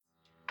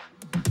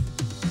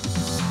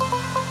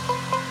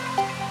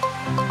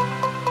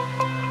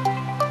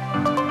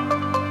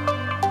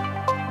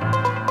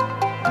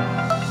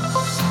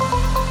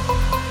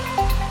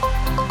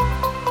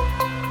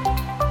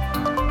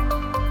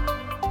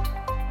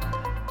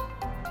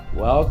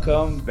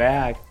Welcome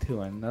back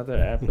to another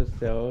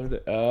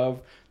episode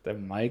of the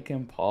Mike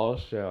and Paul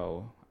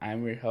Show.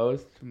 I'm your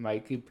host,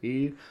 Mikey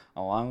P,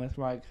 along with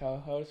my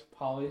co-host,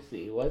 Paulie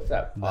C. What's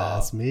up, Paul?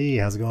 That's me.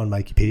 How's it going,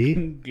 Mikey P?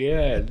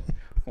 Good.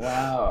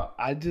 Wow.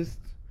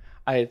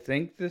 I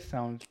think this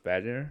sounds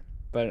better,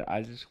 but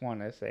I just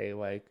want to say,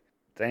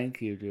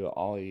 thank you to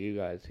all of you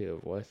guys who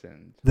have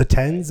listened. The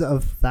tens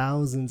of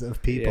thousands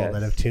of people Yes.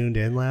 that have tuned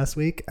in last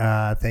week.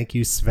 Thank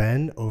you,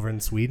 Sven, over in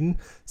Sweden.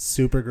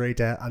 Super great.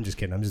 I'm just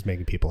kidding. I'm just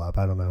making people up.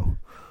 I don't know.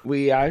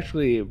 We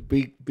actually,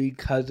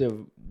 because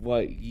of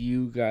what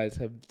you guys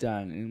have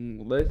done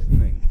and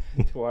listening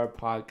to our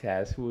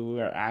podcast, we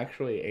were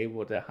actually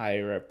able to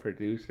hire a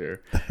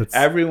producer.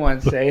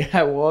 Everyone say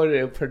hello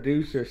to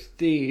producer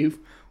Steve.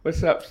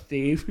 What's up,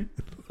 Steve?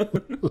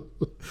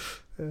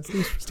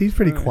 Steve's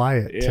pretty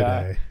quiet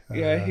today.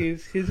 Yeah,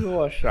 he's a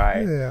little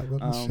shy. Yeah, a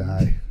little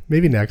shy.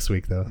 Maybe next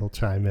week, though, he'll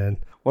chime in.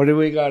 What do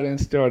we got in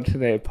store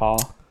today, Paul?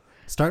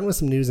 Starting with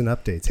some news and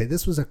updates. Hey,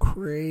 this was a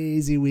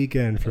crazy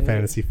weekend for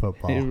fantasy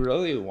football. It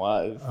really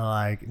was.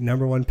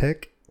 Number one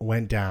pick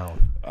went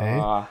down. Hey?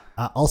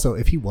 Also,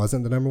 if he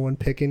wasn't the number one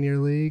pick in your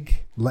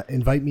league,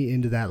 invite me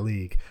into that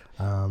league.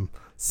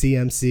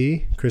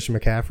 CMC, Christian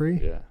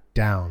McCaffrey,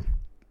 down.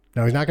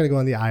 No, he's not going to go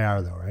on the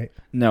IR, though, right?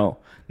 No,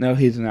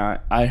 he's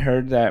not. I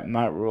heard that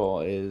Matt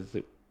Rule is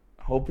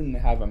hoping to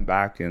have him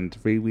back in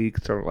 3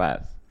 weeks or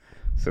less.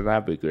 So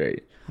that'd be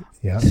great.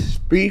 Yeah.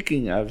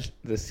 Speaking of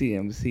the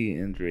CMC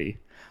injury,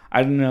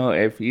 I don't know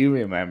if you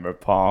remember,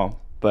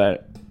 Paul,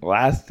 but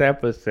last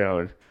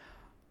episode,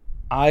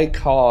 I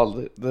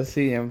called the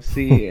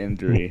CMC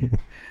injury.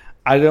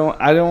 I don't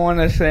want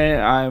to say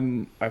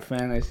I'm a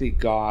fantasy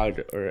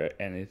god or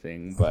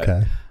anything, but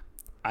Okay.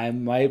 I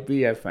might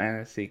be a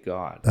fantasy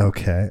god.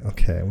 Okay.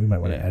 We might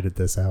want to edit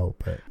this out,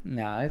 but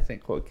No, I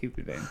think we'll keep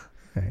it in. all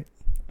right.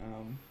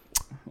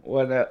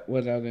 What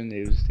other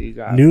news do you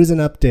got? News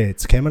and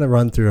updates. Okay, I'm going to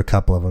run through a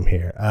couple of them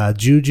here.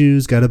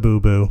 Juju's got a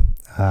boo-boo,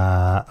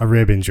 a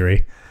rib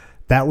injury.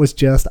 That was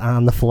just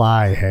on the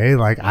fly, hey?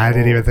 I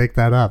didn't even think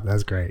that up.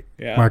 That's great.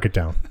 Yeah. Mark it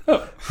down.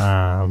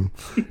 So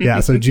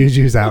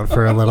Juju's out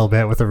for a little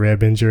bit with a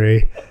rib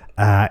injury.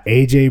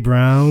 A.J.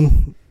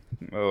 Brown,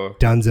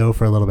 Dunzo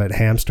for a little bit,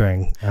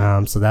 hamstring.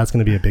 So that's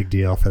going to be a big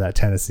deal for that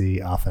Tennessee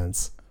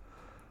offense.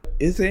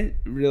 Is it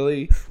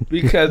really?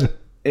 Because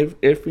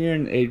if you're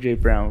an A.J.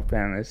 Brown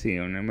fantasy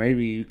owner,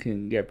 maybe you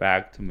can get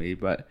back to me,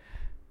 but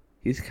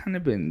he's kind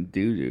of been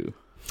doo-doo.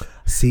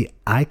 See,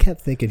 I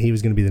kept thinking he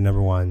was going to be the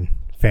number one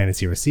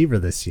fantasy receiver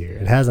this year.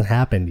 It hasn't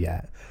happened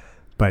yet,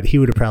 but he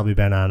would have probably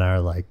been on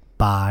our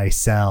buy,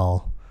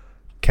 sell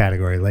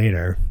category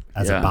later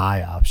as a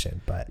buy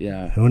option. But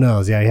who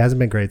knows? Yeah, he hasn't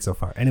been great so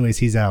far. Anyways,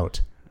 he's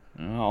out.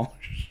 Oh,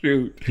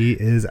 shoot. He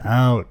is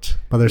out.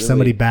 But there's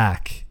somebody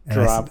back.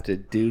 Dropped a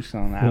deuce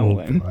on that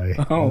one. Boy.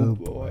 Oh,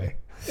 boy.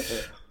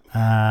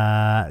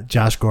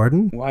 Josh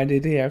Gordon. Why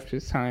did he have to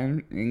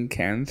sign in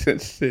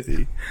Kansas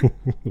City?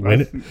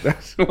 Win it.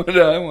 That's what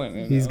I want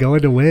to know. He's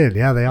going to win.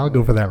 Yeah, they all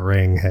go for that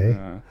ring,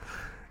 hey?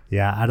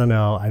 Yeah, I don't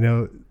know. I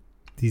know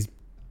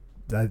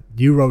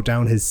you wrote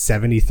down his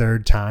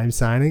 73rd time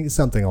signing,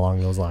 something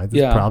along those lines.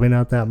 It's probably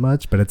not that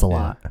much, but it's a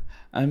lot.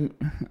 I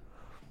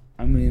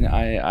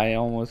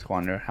almost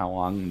wonder how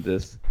long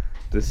this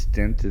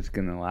stint is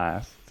going to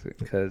last,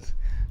 because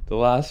the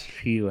last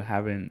few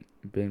haven't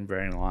been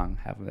very long,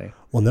 have they?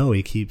 Well, no,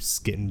 he keeps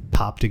getting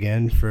popped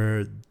again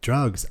for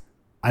drugs.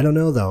 I don't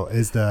know, though.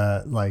 Has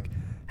the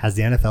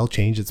NFL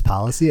changed its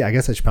policy? I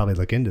guess I should probably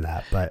look into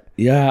that, but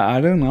yeah,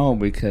 I don't know,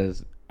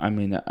 because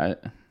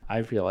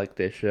I feel like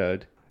they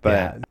should,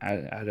 but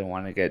I don't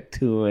want to get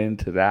too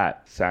into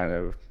that side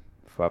of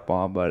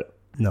football, but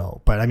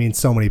no, but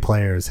so many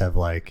players have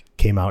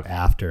came out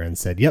after and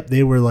said, yep,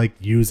 they were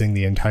using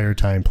the entire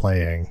time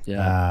playing.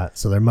 Yeah.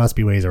 So there must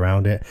be ways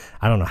around it.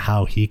 I don't know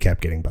how he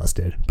kept getting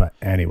busted, but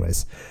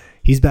anyways,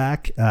 he's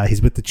back.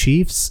 He's with the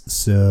Chiefs.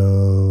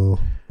 So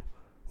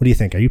what do you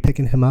think? Are you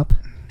picking him up?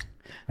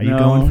 Are you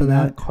going for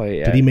that? Not quite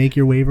yet. Did he make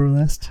your waiver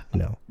list?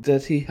 No.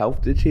 Does he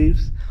help the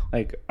Chiefs?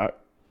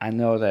 I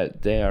know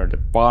that they are the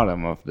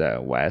bottom of the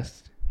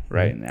West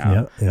right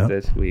now.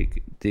 This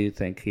week. Do you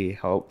think he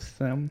helps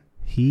them?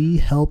 He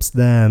helps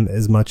them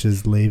as much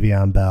as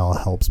Le'Veon Bell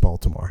helps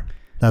Baltimore.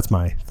 That's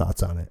my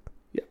thoughts on it.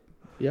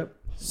 Yep.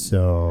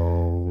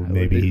 So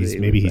maybe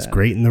he's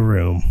great in the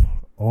room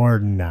or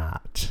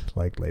not,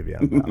 like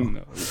Le'Veon Bell.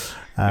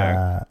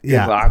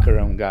 No. Locker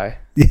room guy.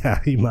 Yeah,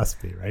 he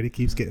must be, right? He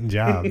keeps getting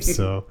jobs.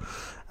 So,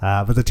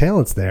 but the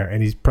talent's there,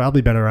 and he's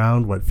probably been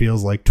around what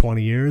feels like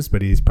 20 years,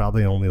 but he's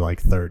probably only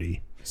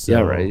 30. So yeah,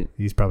 right.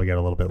 He's probably got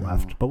a little bit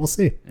left, but we'll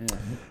see.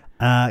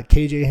 Yeah.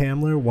 KJ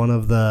Hamler, one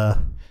of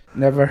the.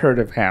 Never heard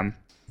of him.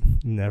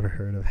 Never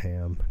heard of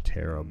him.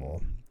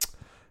 Terrible.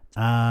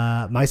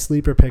 My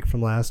sleeper pick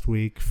from last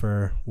week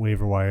for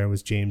waiver wire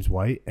was James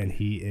White, and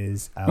he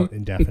is out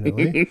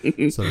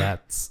indefinitely. So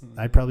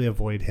I'd probably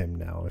avoid him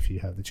now if you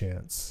have the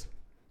chance.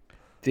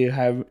 Do you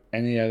have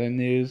any other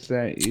news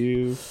that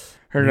you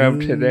heard of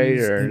today,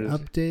 News or and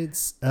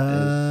updates?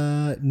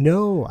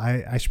 No,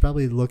 I should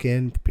probably look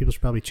in. People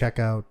should probably check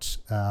out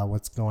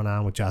what's going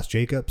on with Josh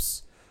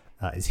Jacobs.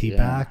 Is he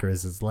back, or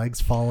is his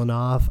legs falling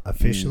off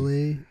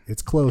officially?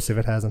 It's close if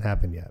it hasn't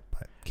happened yet,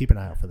 but keep an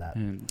eye out for that.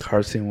 and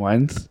Carson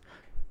Wentz,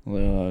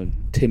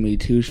 Timmy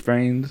Two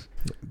Sprains,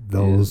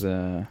 Those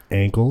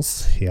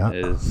ankles, yeah.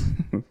 is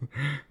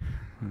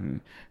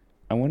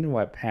I wonder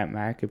what Pat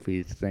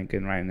McAfee's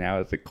thinking right now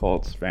as a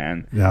Colts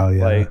fan. Oh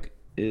yeah. Like,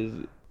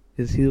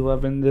 is he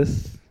loving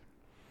this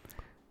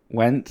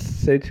Wentz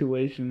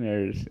situation,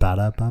 or is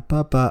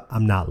Ba-da-ba-ba-ba.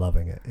 I'm not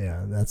loving it.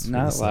 Yeah, that's what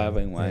not he's saying.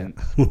 loving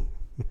Wentz?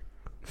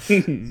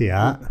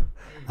 Yeah.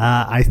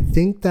 I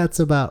think that's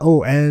about.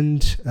 Oh, and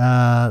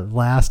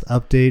last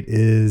update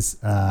is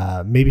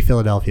maybe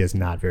Philadelphia is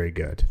not very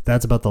good.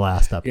 That's about the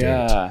last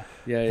update.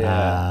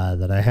 Yeah.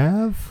 That I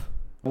have.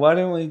 Why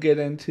don't we get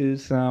into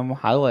some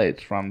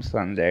highlights from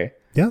Sunday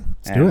Yeah,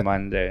 let's and do it.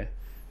 Monday?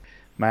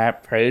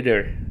 Matt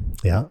Prater,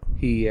 Yeah.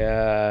 he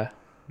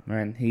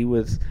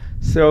was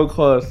so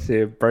close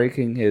to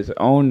breaking his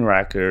own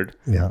record.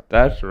 Yeah.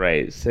 That's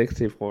right,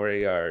 64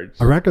 yards.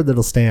 A record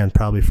that'll stand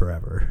probably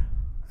forever.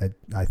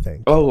 I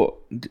think. Oh,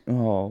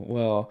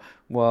 well,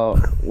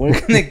 we're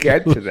gonna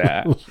get to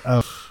that.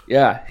 Oh.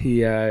 Yeah,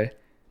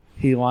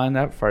 he lined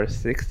up for a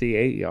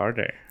 68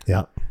 yarder.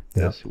 Yeah.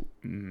 Yeah. Just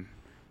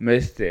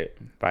missed it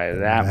by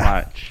that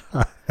much.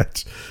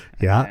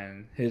 Yeah.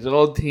 And his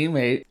old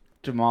teammate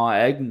Jamal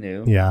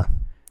Agnew. Yeah.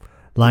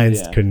 Lions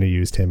Yeah. couldn't have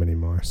used him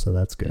anymore, so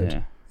that's good.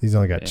 Yeah. He's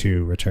only got Yeah.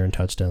 2 return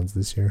touchdowns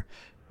this year.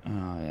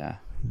 Oh yeah.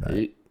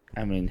 But-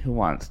 I mean, who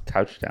wants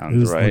touchdowns,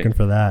 Who's right? looking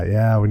for that?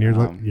 Yeah, when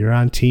you're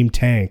on Team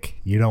Tank,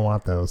 you don't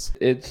want those.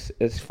 It's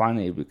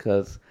funny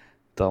because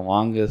the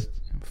longest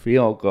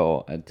field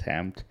goal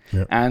attempt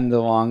Yep. and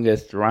the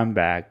longest run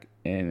back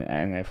in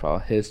NFL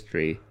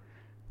history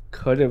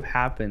could have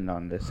happened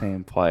on the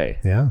same play.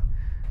 Yeah.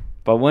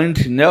 But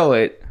wouldn't you know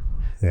it,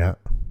 Yeah.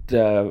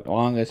 the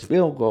longest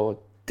field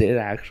goal did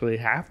actually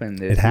happen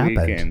this It happened.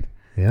 weekend.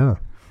 Yeah.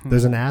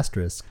 There's an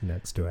asterisk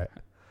next to it.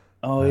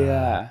 Oh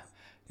yeah.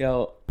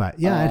 Yo, But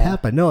yeah, it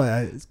happened. No,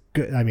 it's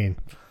good. I mean,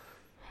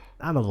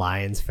 I'm a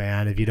Lions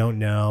fan. If you don't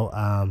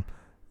know,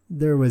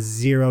 there was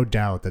zero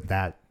doubt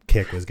that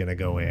kick was going to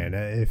go in.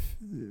 If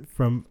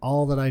from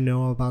all that I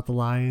know about the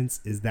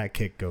Lions, is that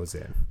kick goes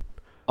in.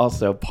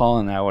 also, Paul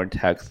and I were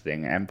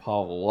texting, and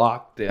Paul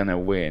locked in a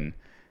win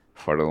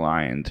for the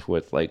Lions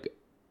with like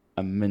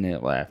a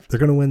minute left. They're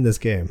going to win this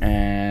game.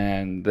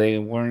 And they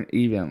weren't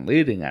even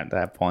leading at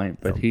that point,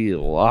 but he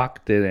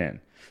locked it in.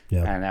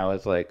 Yeah. And I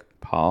was like,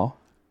 Paul,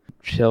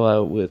 chill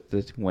out with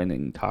this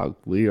winning talk.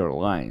 We are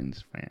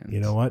Lions fans. You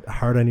know what?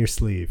 Heart on your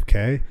sleeve,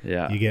 okay?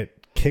 Yeah. You get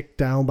kicked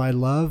down by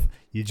love,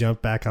 you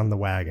jump back on the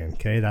wagon,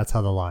 okay? That's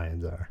how the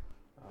Lions are.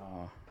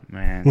 Oh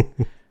man.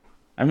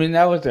 I mean,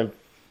 that was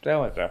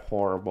a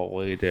horrible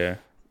way to.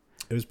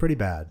 It was pretty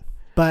bad.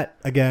 But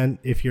again,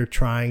 if you're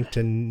trying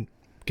to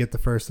get the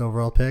first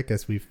overall pick,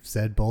 as we've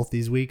said both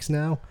these weeks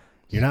now,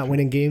 you're not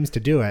winning games to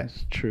do it.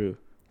 It's true.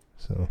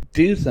 So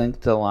Do you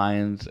think the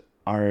Lions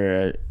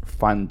are a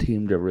fun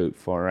team to root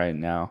for right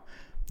now?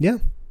 yeah,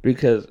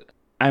 Because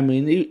I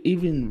mean,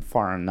 even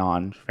for a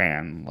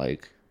non-fan,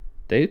 like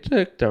they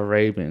took the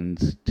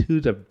Ravens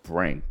to the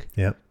brink,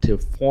 yep, to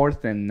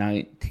 4th and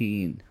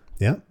 19,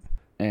 yep,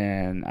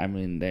 and I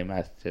mean they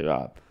messed it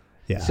up.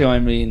 yeah. So I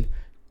mean,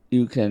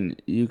 you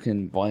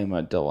can blame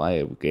a delay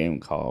of game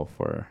call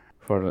for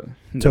the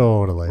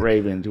Totally.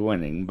 Ravens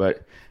winning,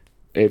 but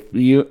if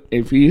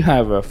you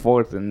have a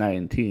 4th and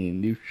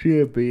 19, you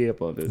should be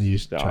able to You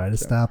should stop try to them.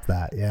 stop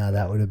that. Yeah,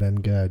 that would have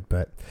been good.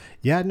 But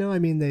yeah, no, I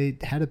mean, they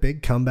had a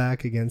big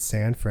comeback against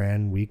San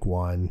Fran week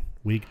 1.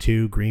 Week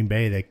 2, Green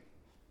Bay, they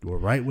were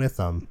right with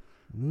them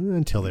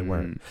until they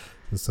weren't.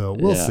 So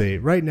we'll Yeah. see.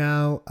 Right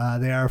now,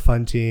 they are a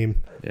fun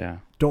team. Yeah.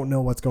 Don't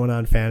know what's going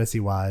on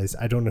fantasy-wise.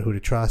 I don't know who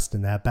to trust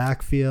in that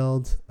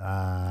backfield.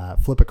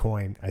 Flip a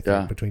coin, I think,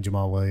 Yeah. between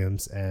Jamal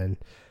Williams and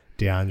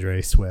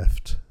DeAndre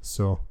Swift.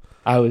 So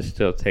I would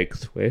still take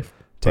Swift.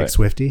 take but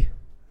Swifty.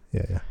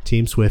 Yeah.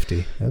 Team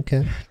Swifty.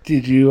 Okay.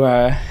 Did you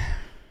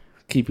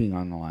keeping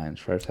on the Lions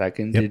for a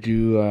second? Yep.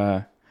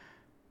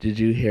 Did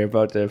you hear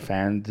about the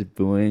fans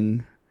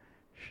booing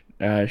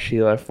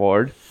Sheila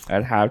Ford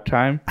at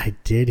halftime? I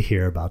did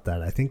hear about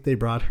that. I think they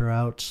brought her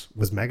out.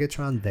 Was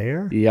Megatron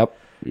there? Yep.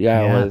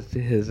 Yeah, Yeah. it was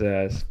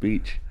his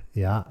speech.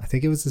 Yeah, I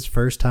think it was his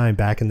first time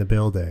back in the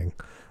building,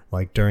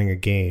 like during a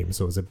game.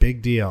 So it was a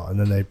big deal. And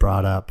then they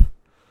brought up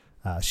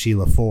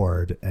Sheila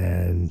Ford,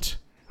 and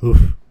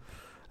oof.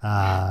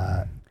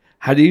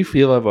 How do you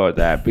feel about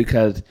that?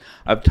 Because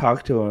I've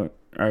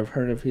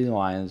heard a few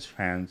Lions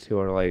fans who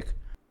are like,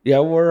 yeah,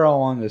 we're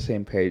all on the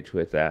same page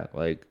with that.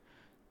 Like,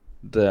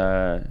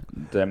 the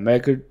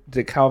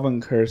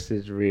Calvin curse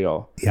is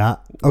real. Yeah.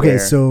 Okay, Where-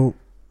 so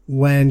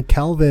when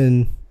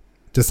Kelvin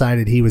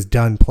decided he was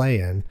done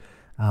playing,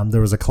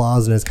 there was a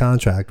clause in his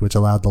contract which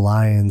allowed the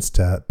Lions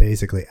to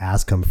basically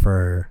ask him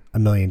for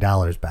 $1 million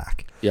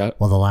back. Yeah.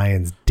 Well, the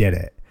Lions did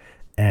it.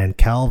 And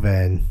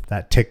Calvin,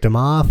 that ticked him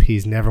off.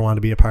 He's never wanted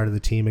to be a part of the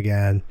team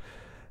again.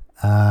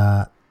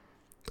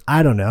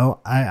 I don't know.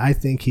 I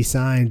think he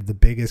signed the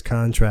biggest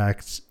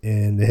contract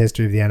in the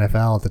history of the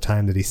NFL at the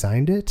time that he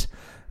signed it.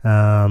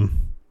 Yeah,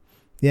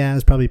 it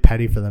was probably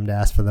petty for them to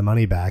ask for the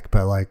money back,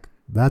 but like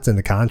that's in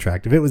the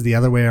contract. If it was the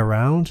other way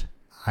around,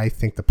 I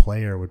think the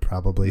player would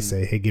probably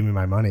say, "Hey, give me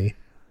my money."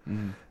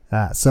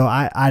 So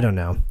I don't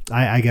know.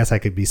 I guess I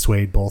could be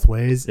swayed both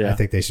ways. Yeah. I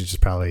think they should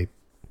just probably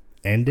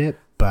end it,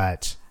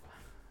 but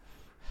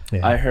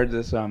yeah. I heard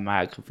this on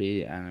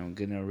McAfee, and I'm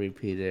gonna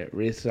repeat it.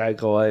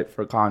 Recycle it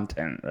for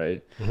content,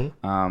 right?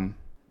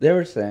 They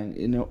were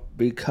saying,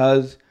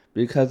 because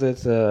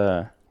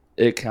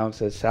it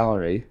counts as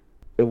salary,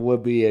 it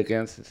would be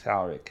against the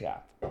salary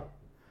cap,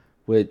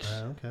 which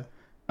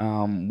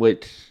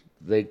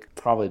they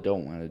probably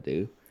don't want to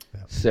do.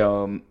 Yeah.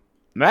 So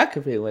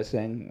McAfee was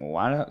saying,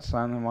 why not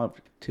sign them up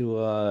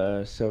to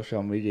a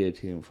social media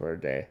team for a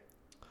day?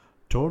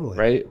 Totally.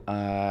 Right?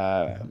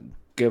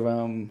 Give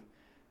them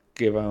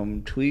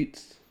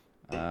tweets.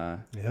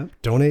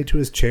 Donate to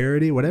his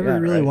charity, whatever he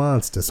really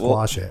wants to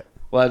squash it.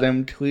 Let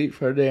him tweet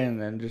for a day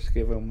and then just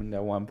give him the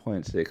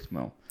 1.6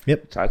 mil.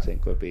 Yep. Which I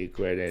think would be a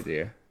great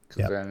idea.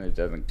 Because then it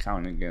doesn't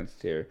count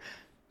against your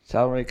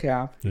salary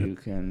cap. Yep. You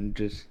can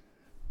just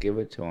give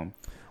it to him.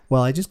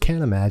 Well, I just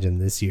can't imagine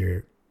this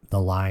year the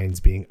Lions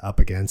being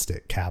up against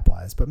it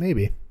cap-wise, but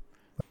maybe.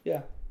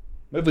 Yeah.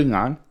 Moving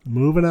on.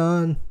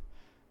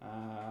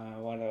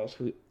 What else?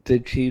 The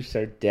Chiefs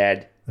are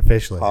dead.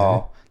 Officially.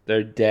 Paul,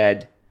 they're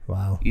dead.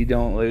 Wow. You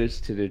don't lose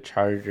to the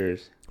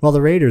Chargers. Well,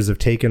 the Raiders have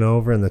taken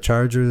over, and the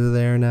Chargers are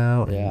there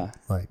now. Yeah.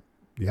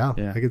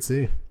 And, I could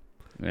see.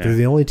 Yeah. They're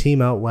the only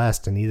team out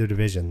west in either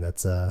division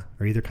that's or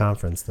either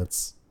conference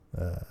that's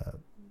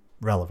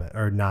relevant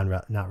or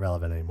not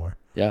relevant anymore.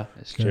 Yeah,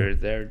 it's true.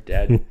 They're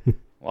dead.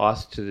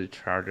 Lost to the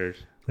Chargers.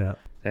 Yeah.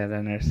 They had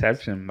an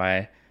interception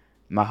by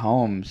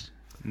Mahomes.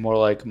 More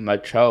like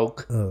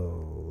Machoke.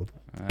 Oh,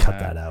 cut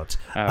that out.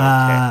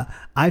 Okay.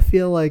 I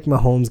feel like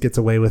Mahomes gets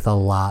away with a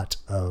lot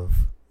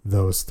of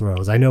those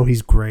throws. I know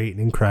he's great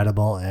and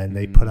incredible, and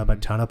they put up a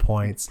ton of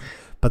points,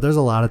 but there's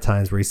a lot of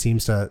times where he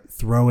seems to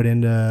throw it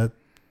into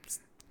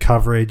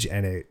coverage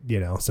and it,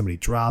 somebody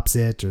drops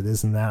it or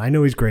this and that. I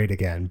know he's great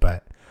again,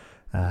 but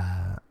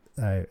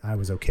I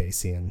was okay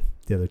seeing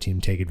the other team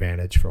take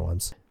advantage for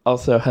once.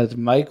 Also, has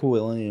Mike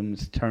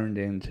Williams turned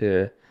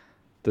into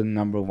the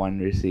number one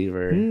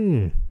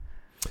receiver?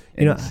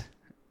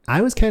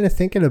 I was kind of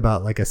thinking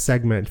about like a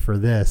segment for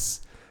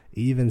this,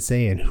 even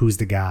saying who's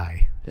the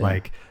guy,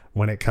 like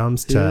when it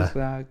comes to who's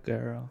that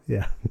girl?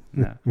 Yeah,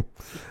 no.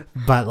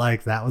 But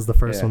like that was the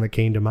first one that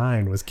came to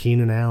mind was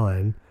Keenan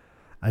Allen.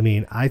 I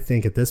mean, I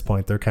think at this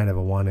point they're kind of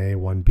a 1A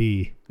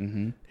 1B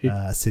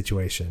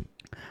situation.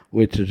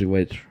 Which is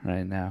which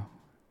right now?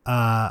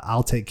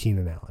 I'll take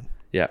Keenan Allen.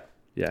 Yeah.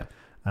 Yeah.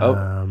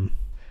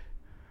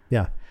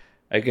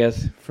 I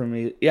guess for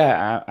me,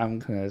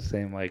 I'm kind of the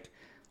same. Like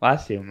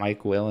last year,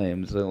 Mike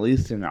Williams, at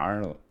least in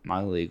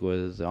my league,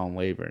 was on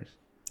waivers.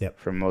 Yep.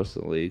 For most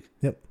of the league.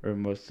 Yep. Or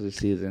most of the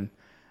season.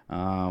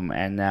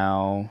 And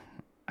now,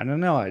 I don't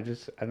know. I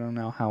don't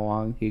know how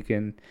long he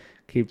can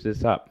keep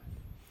this up.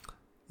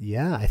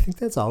 Yeah, I think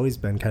that's always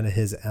been kind of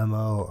his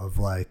MO of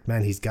like,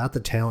 man, he's got the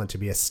talent to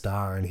be a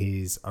star, and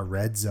he's a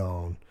red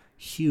zone,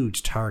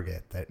 huge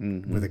target that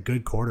with a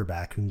good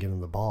quarterback who can get him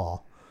the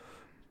ball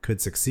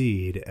could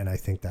succeed, and I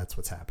think that's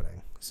what's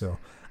happening. So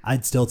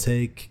I'd still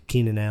take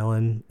Keenan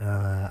Allen.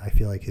 I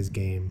feel like his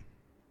game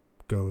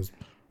goes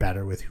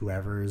better with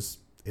whoever's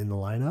in the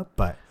lineup,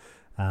 but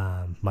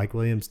Mike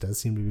Williams does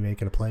seem to be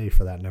making a play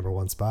for that number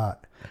one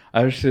spot.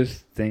 I was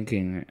just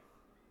thinking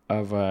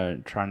of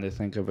trying to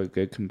think of a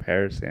good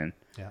comparison.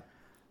 Yeah.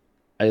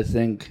 I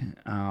think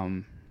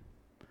the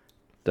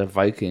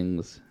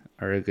Vikings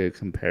are a good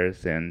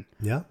comparison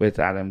with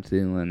Adam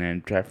Thielen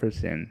and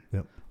Jefferson.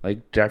 Yep.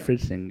 Like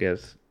Jefferson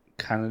gets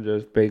kind of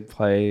those big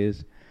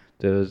plays,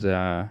 those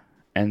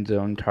end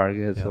zone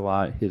targets a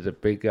lot. He's a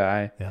big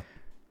guy. Yeah.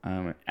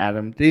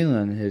 Adam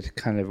Thielen has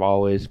kind of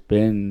always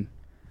been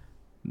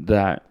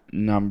that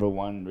number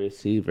one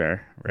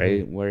receiver,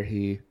 right?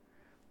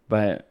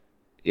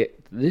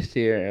 This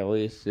year, at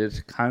least,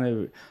 it's kind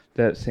of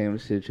that same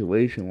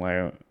situation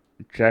where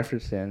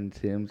Jefferson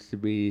seems to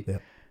be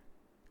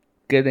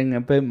getting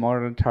a bit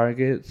more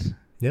targets.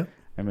 Yeah.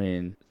 I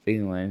mean,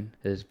 Thielen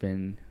has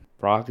been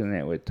rocking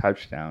it with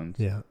touchdowns.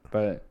 Yeah.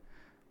 But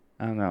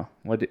I don't know.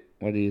 What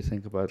do you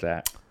think about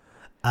that?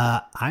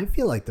 I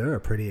feel like they're a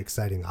pretty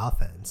exciting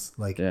offense.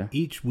 Like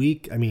each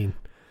week, I mean,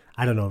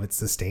 I don't know if it's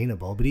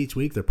sustainable, but each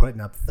week they're putting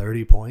up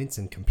 30 points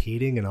and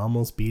competing and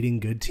almost beating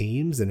good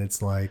teams, and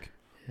it's like,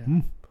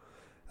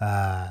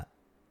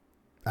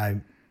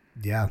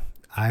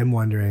 I'm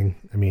wondering.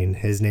 I mean,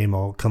 his name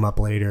will come up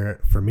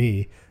later for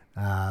me,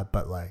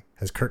 but like,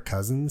 has Kirk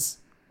Cousins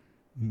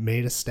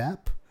made a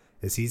step?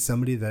 Is he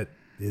somebody that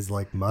is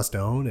like must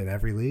own in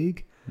every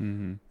league?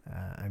 Mm-hmm.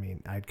 I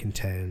mean, I'd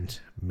contend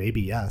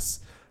maybe yes,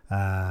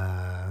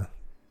 but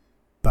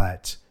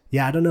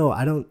yeah, I don't know.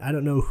 I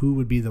don't know who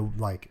would be the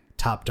like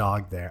top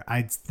dog there.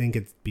 I'd think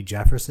it'd be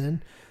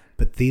Jefferson,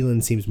 but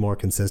Thielen seems more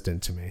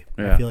consistent to me.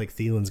 I feel like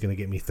Thielen's going to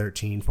get me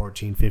 13,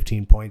 14,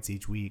 15 points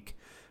each week,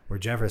 where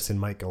Jefferson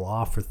might go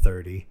off for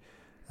 30.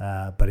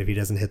 But if he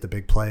doesn't hit the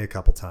big play a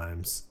couple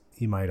times,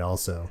 he might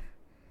also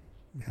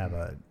have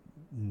a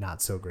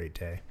not so great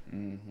day.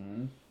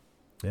 Mm-hmm.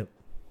 Yep.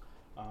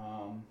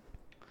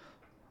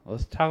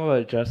 Let's talk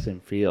about Justin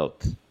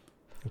Fields.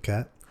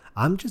 Okay.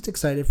 I'm just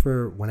excited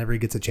for whenever he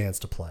gets a chance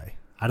to play.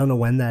 I don't know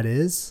when that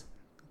is,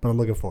 but I'm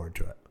looking forward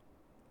to it.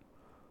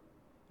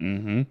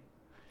 Mm-hmm.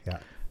 Yeah.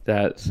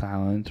 That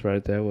silence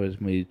right there was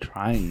me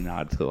trying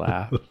not to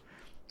laugh.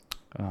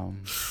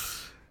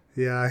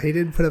 Yeah, he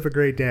didn't put up a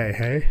great day,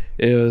 hey?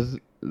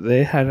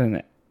 They had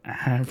an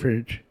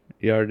average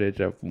yardage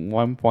of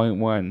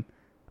 1.1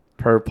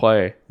 per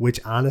play. Which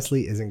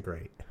honestly isn't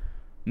great.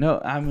 No,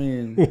 I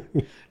mean,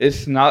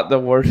 it's not the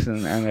worst in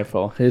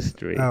NFL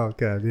history. Oh,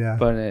 good, yeah.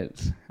 But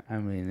it's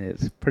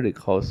pretty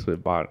close to the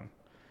bottom.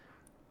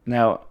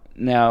 Now,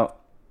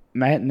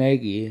 Matt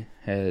Nagy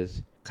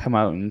has come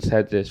out and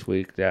said this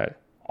week that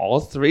all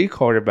three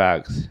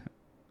quarterbacks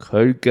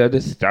could get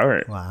a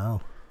start. Wow.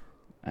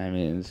 I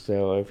mean,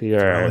 so if you're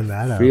Throwing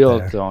that a out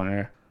Fields there.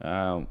 owner,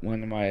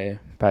 one of my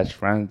best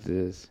friends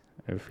is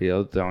a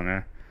Fields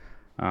owner.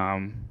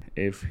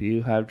 If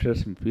you have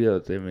Justin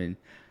Fields, I mean,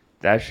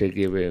 that should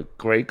give you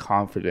great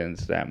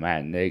confidence that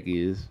Matt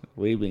Nagy is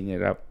leaving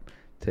it up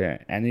to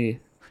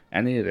any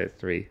of the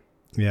three.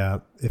 Yeah,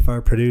 if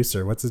our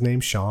producer, what's his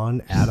name?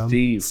 Sean? Adam?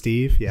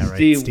 Steve. Yeah,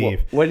 right,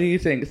 Steve. What do you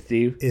think,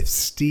 Steve? If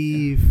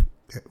Steve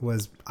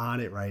was on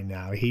it right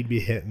now, he'd be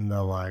hitting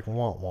the like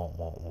wah, wah,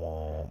 wah,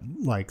 wah,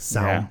 like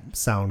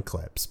sound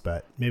clips,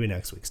 but maybe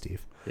next week,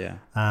 Steve. Yeah.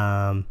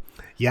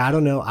 Yeah, I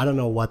don't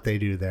know what they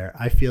do there.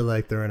 I feel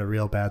like they're in a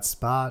real bad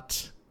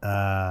spot.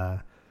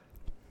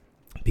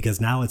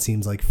 Because now it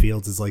seems like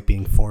Fields is like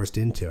being forced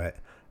into it.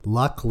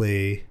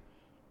 Luckily,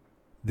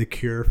 the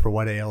cure for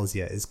what ails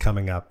you is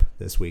coming up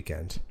this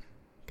weekend.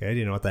 Okay, do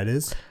you know what that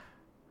is?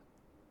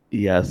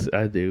 Yes,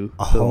 I do.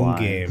 A home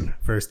game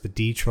versus the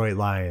Detroit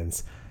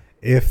Lions.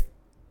 If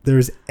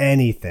there's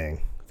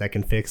anything that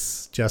can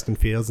fix Justin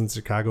Fields and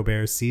Chicago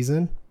Bears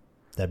season,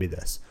 that'd be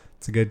this.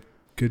 It's a good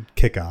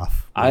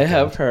kickoff. I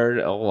have heard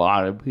a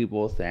lot of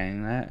people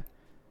saying that,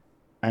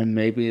 and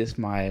maybe it's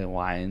my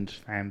Lions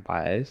fan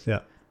bias. Yeah.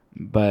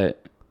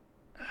 But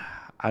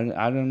I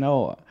don't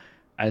know.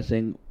 I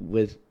think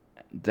with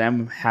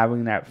them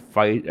having that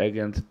fight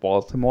against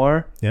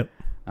Baltimore, Yep.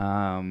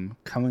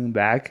 Coming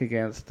back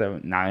against the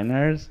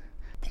Niners,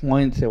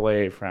 points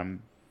away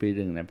from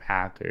beating the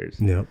Packers.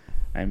 Yep.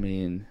 I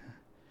mean,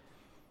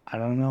 I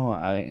don't know.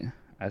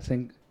 I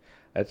think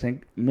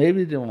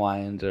maybe the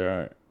Lions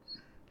are,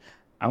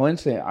 I wouldn't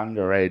say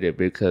underrated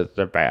because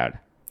they're bad.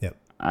 Yep.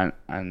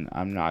 And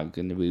I'm not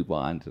going to be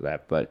blind to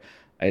that, but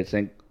I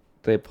think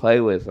they play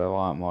with a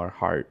lot more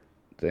heart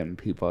than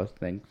people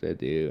think they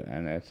do,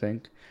 and I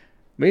think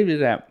maybe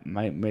that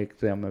might make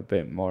them a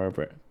bit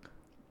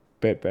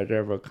better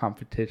of a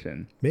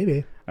competition.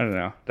 Maybe. I don't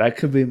know. That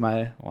could be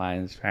my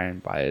Lions fan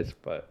bias,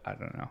 but I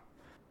don't know.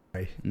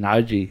 Right.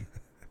 Najee,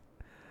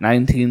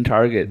 19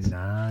 targets.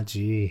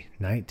 Najee,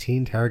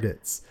 19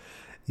 targets.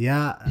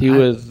 Yeah. He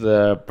was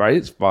the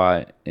bright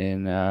spot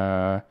in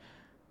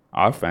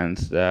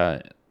offense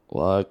that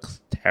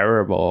looks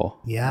terrible.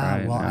 Yeah,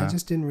 right well, now. I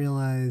just didn't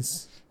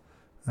realize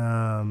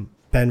Ben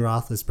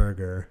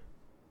Roethlisberger,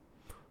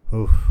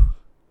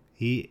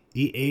 he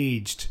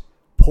aged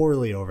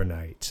poorly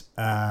overnight.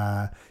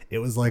 It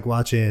was like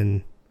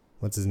watching,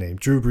 what's his name?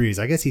 Drew Brees.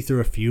 I guess he threw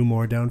a few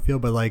more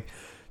downfield, but like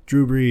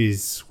Drew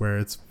Brees, where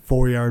it's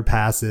 4-yard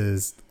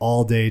passes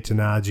all day to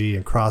Najee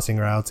and crossing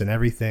routes and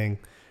everything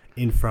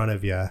in front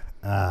of you.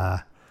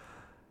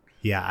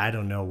 Yeah, I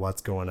don't know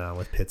what's going on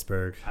with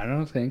Pittsburgh. I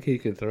don't think he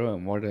could throw it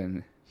more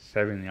than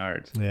 7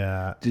 yards.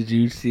 Yeah. Did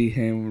you see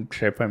him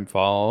trip and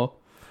fall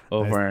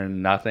over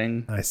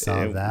nothing? I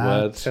saw it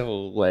that. It was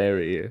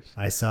hilarious.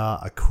 I saw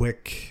a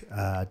quick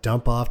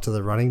dump off to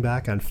the running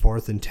back on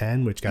 4th and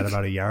 10, which got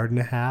about 1.5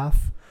 yards.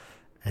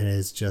 And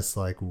it's just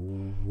like,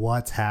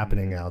 what's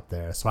happening out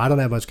there? So I don't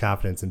have much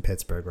confidence in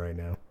Pittsburgh right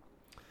now.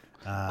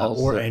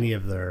 Or any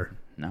of their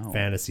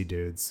fantasy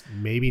dudes.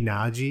 Maybe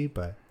Najee,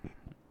 but...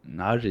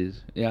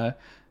 Najee's, yeah.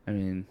 I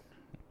mean,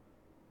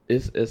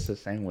 it's the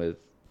same with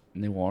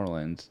New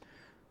Orleans.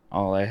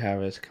 All they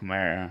have is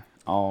Kamara.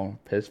 All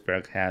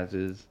Pittsburgh has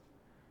is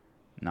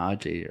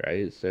Najee,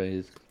 right? So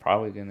he's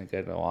probably going to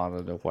get a lot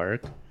of the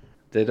work.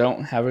 They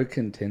don't have a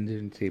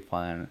contingency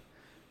plan,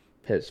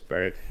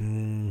 Pittsburgh.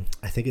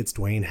 I think it's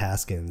Dwayne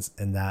Haskins,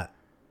 and that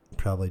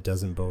probably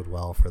doesn't bode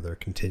well for their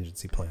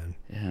contingency plan.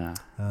 Yeah.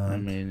 I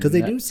mean, because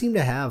they do seem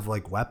to have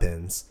like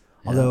weapons.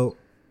 Yeah. Although,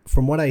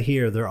 from what I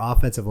hear, their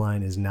offensive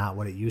line is not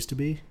what it used to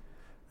be.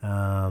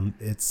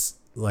 It's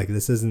like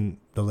this isn't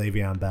the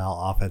Le'Veon Bell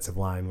offensive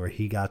line where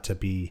he got to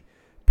be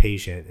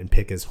patient and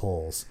pick his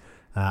holes.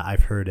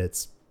 I've heard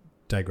it's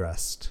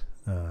digressed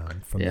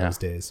from those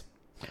days.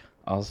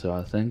 Also,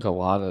 I think a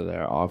lot of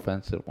their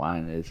offensive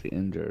line is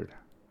injured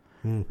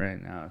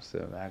right now,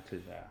 so that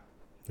could.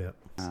 Yep.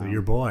 So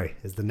your boy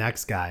is the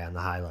next guy on the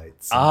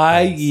highlights.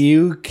 Are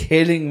you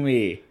kidding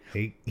me?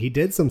 He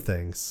did some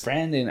things.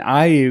 Brandon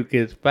Ayuk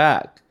is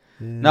back.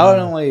 Yeah. Not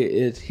only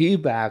is he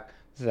back,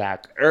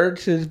 Zach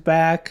Ertz is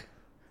back.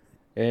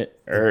 It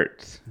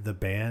hurts. The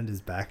band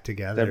is back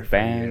together. The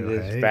band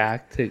is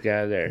back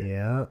together.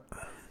 Yeah.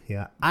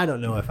 Yeah. I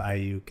don't know if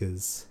Ayuk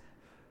is.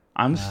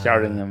 I'm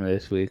starting him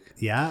this week.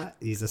 Yeah,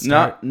 he's a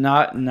start.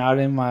 Not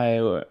in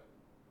my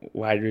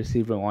wide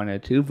receiver 1 or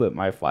 2, but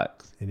my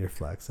flex. In your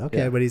flex.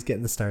 Okay, but he's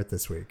getting the start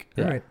this week.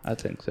 Yeah, all right. I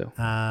think so.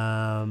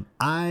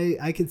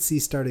 I could see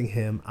starting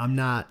him. I'm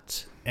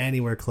not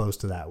anywhere close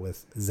to that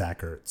with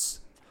Zach Ertz.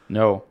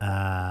 No.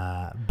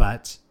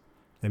 But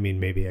I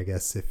mean, maybe I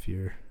guess if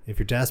you're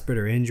desperate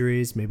or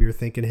injuries, maybe you're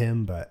thinking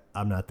him, but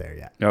I'm not there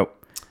yet.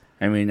 Nope.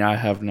 I mean, I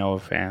have Noah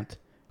Fant.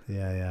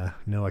 Yeah.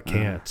 Noah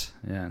can't.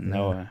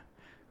 Noah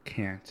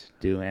can't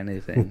do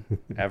anything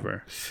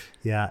ever.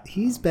 Yeah,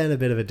 he's been a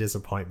bit of a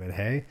disappointment,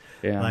 hey?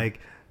 Yeah. Like,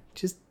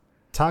 just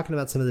talking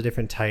about some of the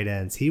different tight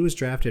ends, he was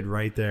drafted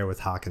right there with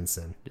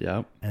Hawkinson.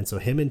 Yep. And so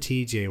him and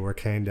TJ were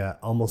kind of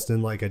almost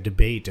in like a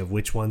debate of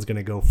which one's going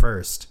to go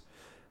first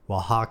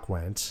while Hawk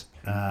went.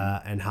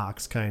 And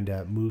Hawks kind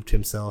of moved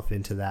himself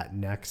into that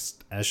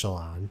next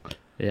echelon.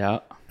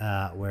 Yeah.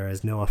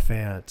 Whereas Noah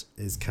Fant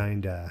is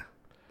kind of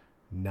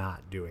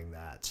not doing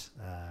that.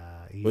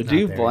 Would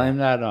you blame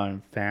that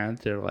on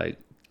Fant or like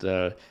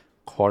the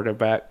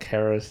quarterback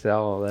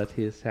carousel that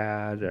he's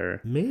had,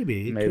 or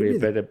maybe a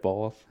bit of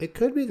both? It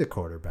could be the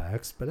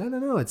quarterbacks, but I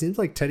don't know. It seems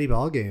like Teddy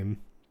Ballgame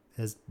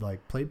has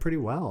like played pretty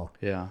well.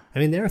 Yeah. I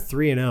mean, they're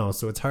 3-0,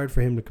 so it's hard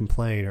for him to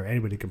complain or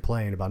anybody to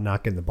complain about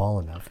not getting the ball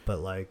enough. But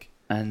like,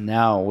 and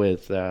now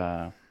with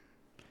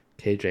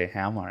KJ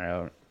Hamler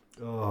out,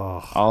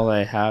 all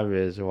they have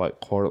is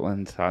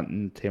Cortland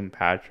Sutton, Tim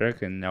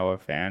Patrick, and Noah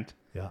Fant.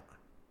 Yeah.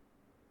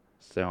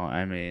 So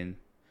I mean,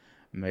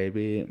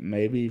 maybe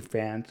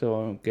Fant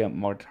will get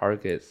more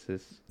targets.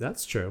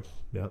 That's true.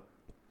 Yep.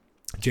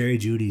 Jerry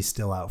Judy's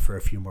still out for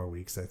a few more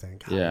weeks, I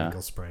think. Yeah.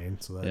 Ankle sprain,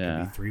 so that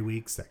could be 3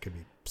 weeks. That could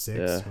be 6.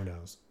 Yeah. Who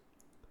knows?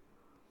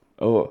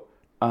 Oh,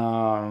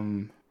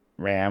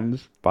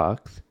 Rams,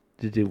 Bucks.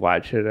 Did you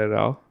watch it at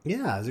all?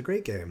 Yeah, it was a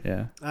great game.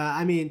 Yeah.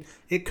 I mean,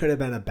 it could have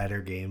been a better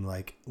game.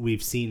 Like,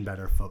 we've seen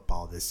better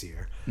football this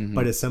year. Mm-hmm.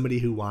 But as somebody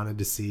who wanted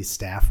to see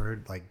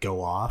Stafford, like,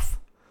 go off,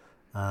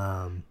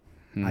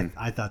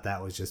 I thought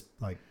that was just,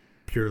 like,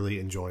 purely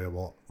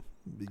enjoyable.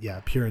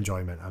 Yeah, pure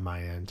enjoyment on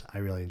my end. I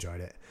really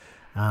enjoyed it.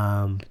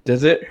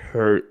 Does it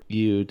hurt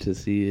you to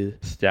see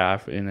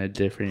Staff in a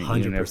different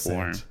 100%.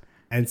 Uniform?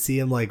 And see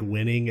him, like,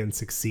 winning and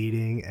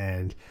succeeding,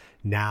 and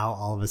now,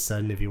 all of a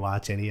sudden, if you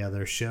watch any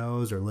other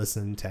shows or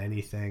listen to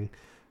anything,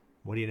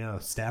 what do you know?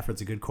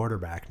 Stafford's a good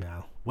quarterback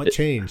now. What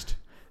changed?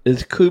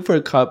 Is Cooper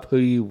Kupp who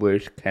you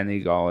wish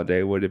Kenny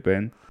Golladay would have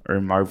been?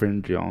 Or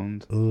Marvin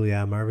Jones? Oh,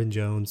 yeah, Marvin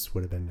Jones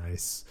would have been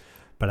nice.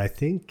 But I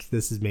think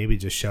this is maybe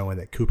just showing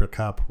that Cooper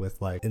Kupp,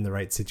 with like in the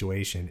right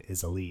situation,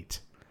 is elite.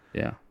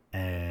 Yeah.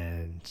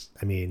 And,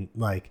 I mean,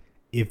 like,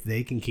 if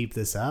they can keep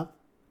this up,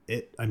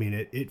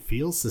 it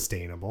feels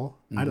sustainable.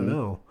 Mm-hmm. I don't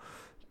know.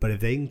 But if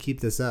they can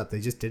keep this up, they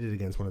just did it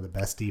against one of the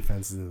best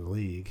defenses in the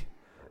league.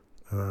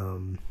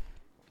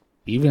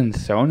 Even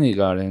Sony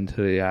got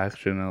into the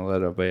action a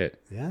little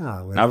bit.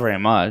 Yeah. Not very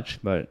much,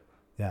 but...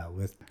 Yeah,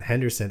 with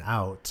Henderson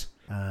out.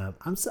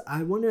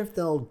 I wonder if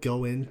they'll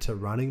go into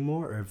running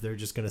more, or if they're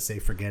just going to say,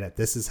 forget it.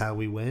 This is how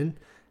we win,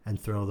 and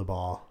throw the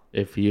ball.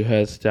 If you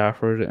had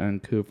Stafford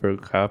and Cooper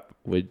Kupp,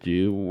 would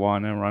you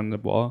want to run the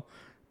ball?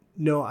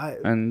 No,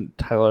 and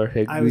Tyler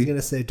Higbee. I was going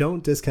to say,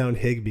 don't discount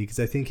Higbee, because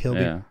I think he'll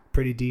be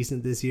pretty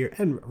decent this year.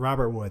 And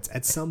Robert Woods.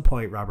 At some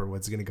point, Robert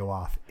Woods is going to go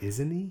off,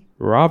 isn't he?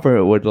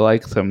 Robert would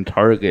like some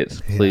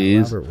targets,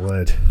 please. Yeah, Robert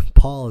Wood.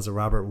 Paul, as a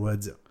Robert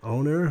Woods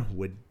owner,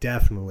 would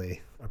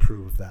definitely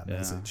approve of that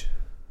message.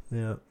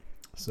 Yeah.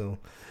 So,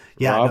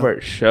 yeah.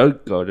 Robert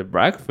should go to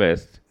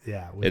breakfast.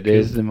 Yeah. It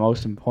is the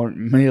most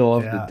important meal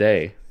of the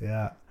day.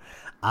 Yeah.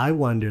 I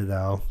wonder,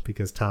 though,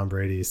 because Tom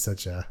Brady is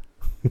such a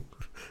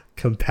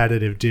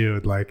competitive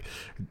dude, like,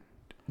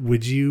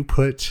 would you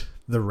put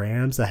the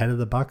Rams ahead of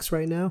the Bucks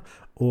right now,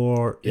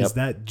 or is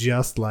that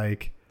just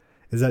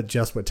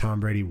what Tom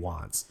Brady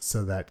wants,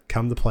 so that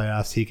come the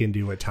playoffs he can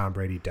do what Tom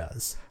Brady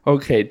does?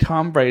 Okay,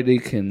 Tom Brady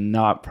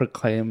cannot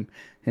proclaim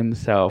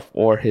himself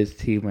or his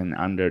team an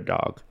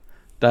underdog.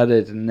 That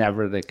is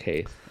never the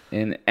case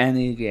in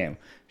any game.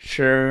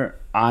 Sure,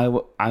 I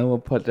will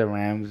put the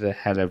Rams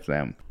ahead of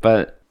them,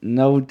 but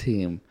no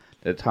team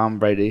that Tom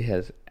Brady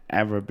has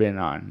ever been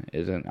on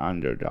is an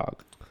underdog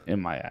in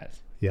my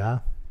eyes. Yeah,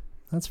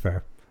 that's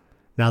fair.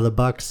 Now the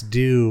Bucks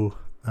do.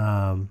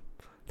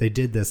 They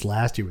did this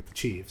last year with the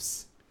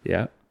Chiefs.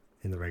 Yeah.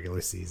 In the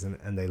regular season,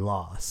 and they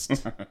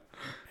lost.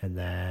 And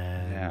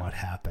then what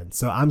happened?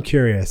 So I'm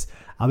curious.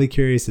 I'll be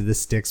curious if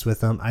this sticks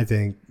with them. I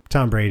think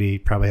Tom Brady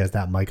probably has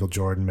that Michael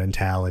Jordan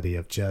mentality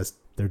of just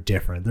they're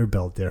different. They're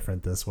built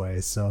different this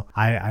way. So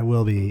I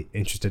will be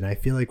interested. I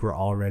feel like we're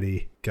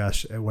already,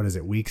 what is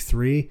it, week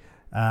 3?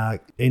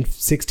 In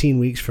 16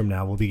 weeks from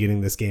now, we'll be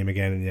getting this game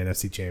again in the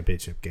NFC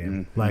Championship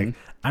game. Mm-hmm. Like,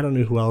 I don't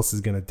know who else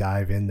is going to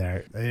dive in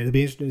there. It'll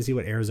be interesting to see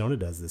what Arizona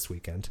does this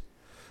weekend,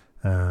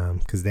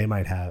 because they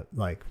might have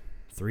like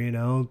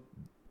 3-0.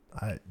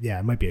 Yeah,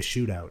 it might be a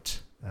shootout.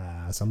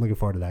 So I'm looking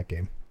forward to that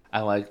game.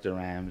 I like the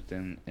Rams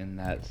in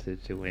that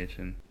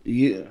situation.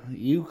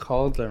 You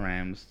called the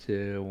Rams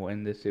to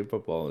win the Super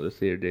Bowl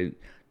this year, did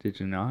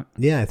you not?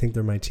 Yeah, I think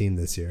they're my team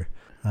this year.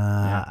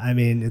 I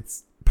mean,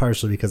 it's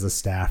partially because of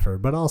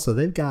Stafford, but also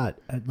they've got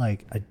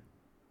like a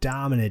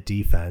dominant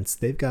defense.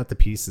 They've got the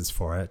pieces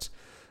for it.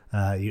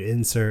 You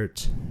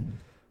insert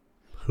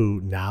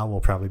who now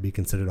will probably be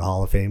considered a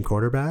Hall of Fame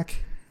quarterback,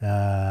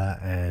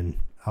 and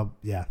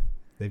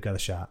they've got a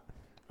shot.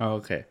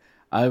 Okay,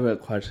 I have a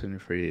question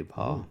for you,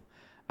 Paul.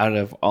 Out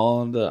of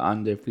all the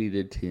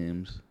undefeated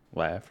teams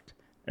left,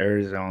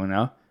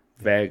 Arizona,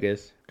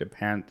 Vegas, the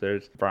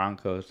Panthers,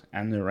 Broncos,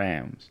 and the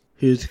Rams,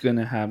 who's going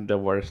to have the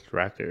worst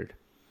record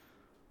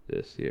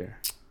this year?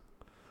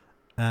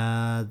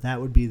 That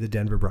would be the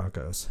Denver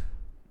Broncos.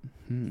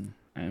 And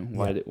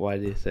why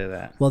do you say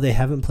that? Well, they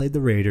haven't played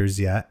the Raiders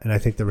yet, and I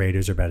think the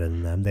Raiders are better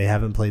than them. They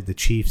haven't played the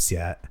Chiefs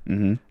yet,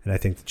 and I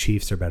think the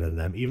Chiefs are better than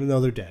them, even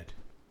though they're dead.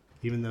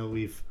 Even though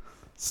we've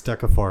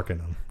stuck a fork in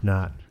them.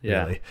 Not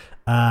really.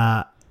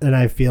 And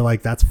I feel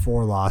like that's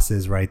 4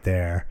 losses right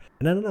there.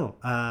 And I don't know.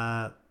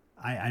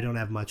 I don't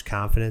have much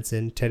confidence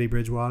in Teddy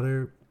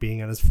Bridgewater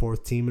being on his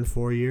 4th team in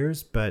 4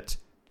 years, but,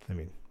 I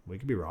mean, we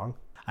could be wrong.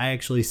 I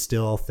actually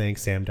still think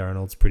Sam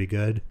Darnold's pretty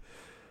good.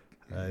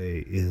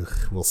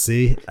 We'll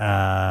see.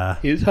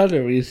 He's had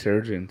a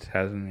resurgence,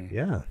 hasn't he?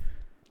 Yeah.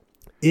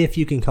 If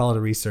you can call it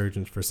a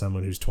resurgence for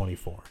someone who's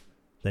 24,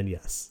 then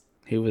yes.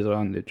 He was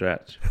on the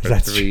Jets for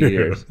That's 3 true.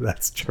 years.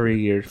 That's true.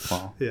 3 years,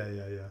 Paul.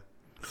 Yeah.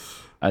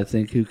 I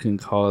think you can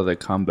call it a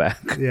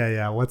comeback.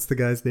 Yeah. What's the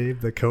guy's name?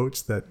 The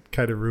coach that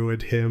kind of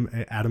ruined him?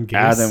 Adam Gase?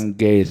 Adam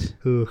Gase.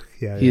 Ooh,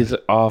 yeah. He's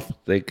off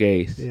the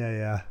Gase.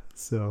 Yeah.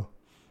 So,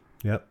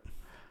 yep.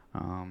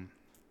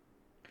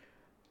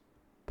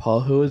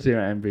 Paul, who was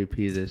your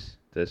MVP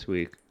this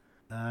week?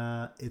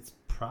 It's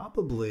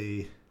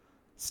probably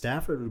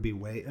Stafford would be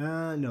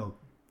no,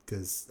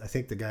 because I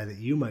think the guy that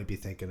you might be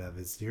thinking of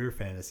is your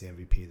fantasy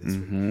MVP this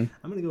week. I'm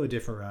going to go a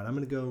different route. I'm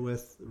going to go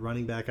with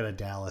running back out of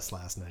Dallas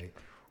last night.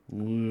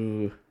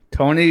 Ooh,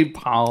 Tony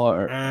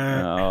Pollard.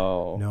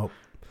 No. Nope.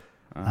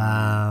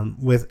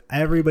 With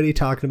everybody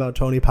talking about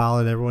Tony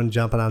Pollard, everyone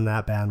jumping on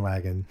that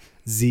bandwagon,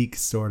 Zeke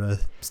sort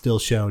of still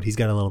showed he's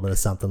got a little bit of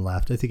something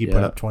left. I think he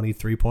put up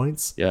 23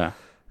 points. Yeah.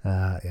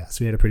 So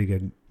he had a pretty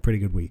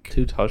good week.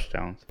 2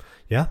 touchdowns.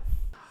 Yeah.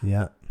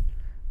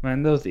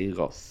 Man, those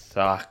Eagles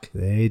suck.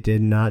 They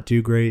did not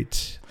do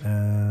great.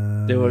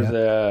 There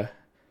was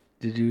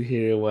did you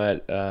hear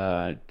what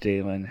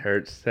Jalen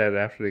Hurts said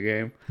after the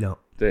game? No.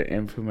 The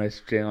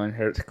infamous Jalen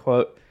Hurts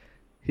quote.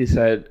 He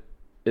said,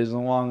 is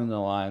along the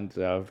lines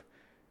of,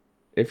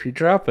 if you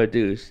drop a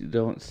deuce, you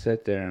don't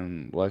sit there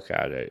and look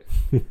at it.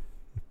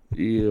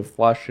 You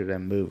flush it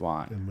and move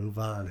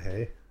on.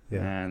 Hey?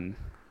 Yeah. And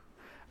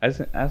I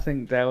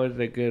think that was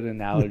a good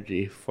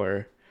analogy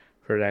for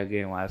that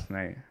game last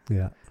night.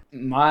 Yeah.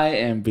 My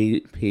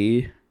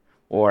MVP,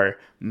 or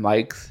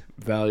Mike's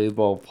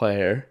valuable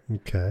player,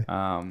 Okay.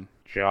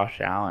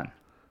 Josh Allen.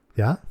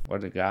 Yeah?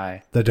 What a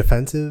guy. The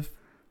defensive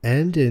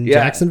end in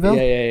Jacksonville?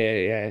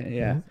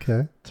 Yeah.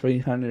 Okay.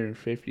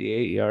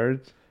 358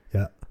 yards.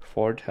 Yeah.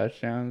 4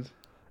 touchdowns.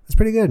 That's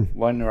pretty good.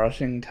 1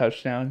 rushing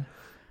touchdown.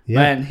 Yeah.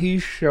 Man, he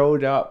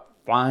showed up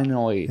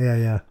finally.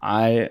 Yeah.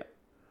 I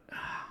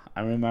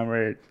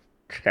remember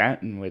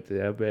chatting with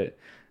you a bit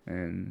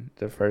in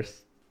the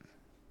first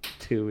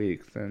 2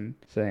 weeks and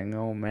saying,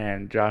 oh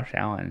man, Josh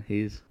Allen,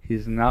 he's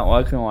not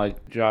looking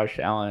like Josh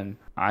Allen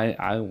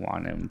I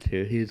want him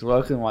to. He's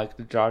looking like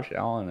the Josh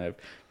Allen of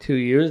 2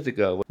 years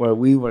ago, where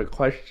we were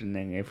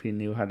questioning if he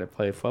knew how to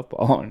play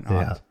football or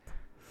not.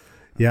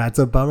 Yeah, it's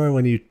a bummer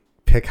when you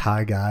pick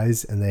high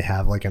guys and they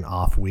have like an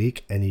off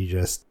week and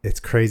it's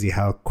crazy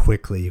how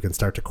quickly you can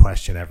start to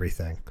question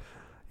everything.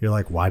 You're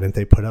like, why didn't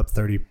they put up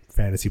 30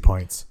 fantasy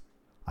points?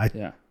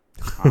 I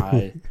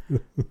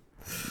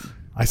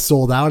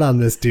sold out on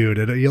this dude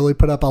and he only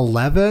put up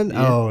 11?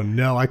 Yeah. Oh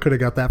no, I could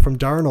have got that from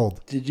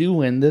Darnold. Did you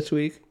win this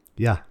week?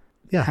 Yeah.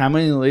 How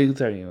many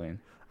leagues are you in?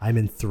 I'm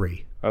in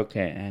 3.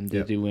 Okay, and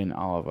did you win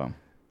all of them?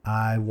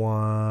 I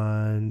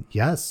won,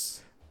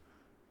 yes.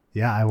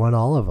 Yeah, I won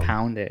all of them.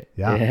 Pound it.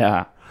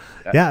 Yeah,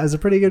 it was a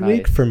pretty good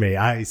week for me.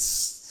 I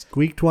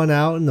squeaked one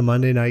out in the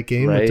Monday night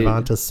game with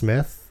Devonta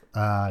Smith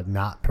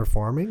not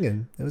performing,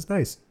 and it was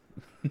nice.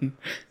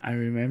 I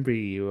remember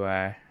you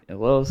a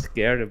little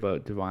scared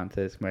about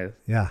Devonta Smith.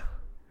 Yeah.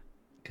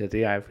 Because,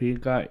 if he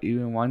got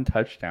even 1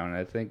 touchdown,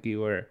 I think you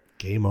were...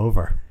 Game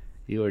over.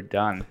 You were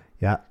done.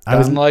 Yeah.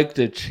 Done like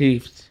the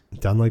Chiefs.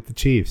 Done like the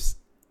Chiefs.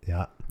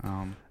 Yeah.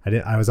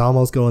 I was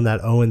almost going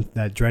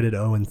that dreaded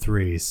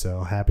 0-3,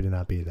 so happy to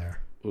not be there.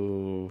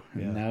 Ooh.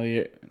 Yeah. Now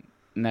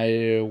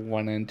you're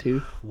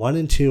 1-2?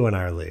 1-2 in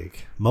our league.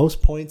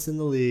 Most points in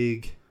the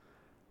league,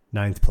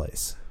 9th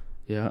place.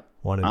 Yeah.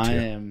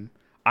 1-2.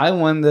 I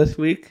won this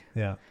week.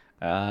 Yeah.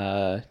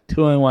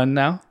 2-1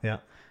 now. Yeah.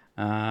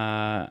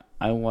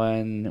 I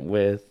won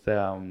with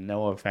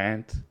Noah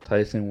Fant,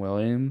 Tyson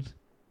Williams,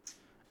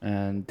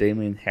 and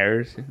Damian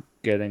Harris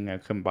getting a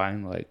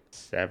combined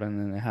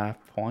 7.5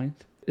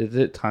 points. Is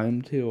it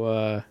time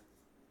to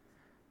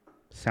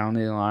sound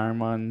the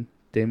alarm on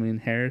Damian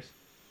Harris?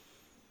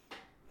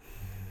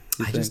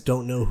 I just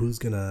don't know who's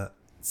gonna.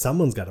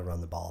 Someone's got to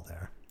run the ball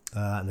there,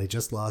 and they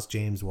just lost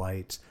James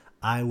White.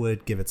 I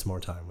would give it some more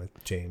time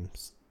with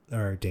James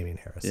or Damian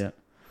Harris. Yeah.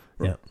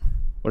 Yeah.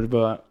 What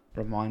about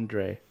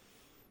Ramondre?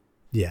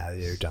 Yeah,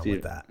 you're done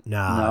with that.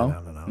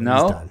 No? No.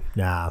 No? He's done.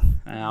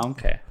 Nah.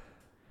 Okay.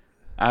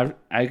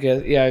 I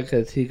guess, yeah,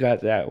 because he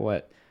got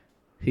that,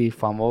 he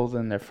fumbled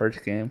in their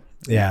first game.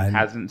 Yeah. And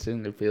hasn't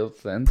seen the field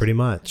since. Pretty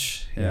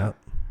much. Yeah.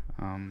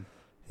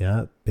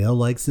 Yeah. Bill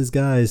likes his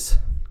guys.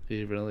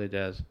 He really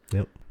does.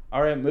 Yep.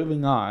 All right,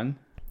 moving on.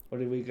 What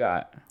do we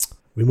got?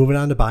 We moving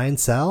on to buy and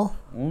sell?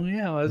 Oh,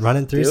 yeah. Let's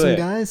running through do some it.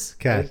 guys?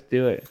 Okay. Let's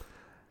do it.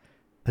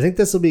 I think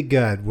this will be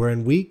good. We're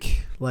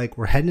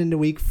heading into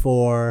week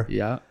 4.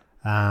 Yeah.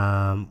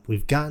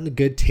 We've gotten a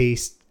good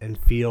taste and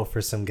feel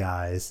for some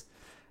guys,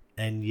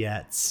 and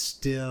yet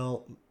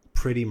still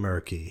pretty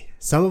murky.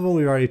 Some of them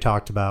we've already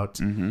talked about.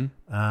 Mm-hmm.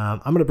 I'm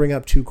going to bring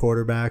up 2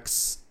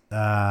 quarterbacks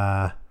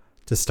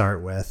to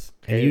start with,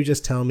 and Okay. you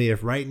just tell me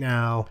if right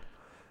now,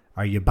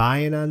 are you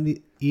buying on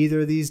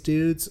either of these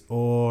dudes,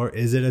 or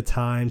is it a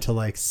time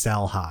to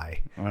sell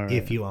high All right.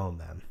 if you own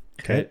them?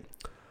 Okay.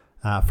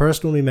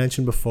 First one we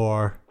mentioned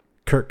before,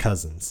 Kirk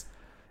Cousins.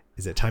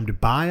 Is it time to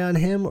buy on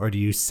him, or do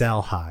you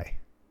sell high?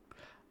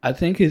 I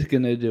think he's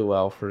going to do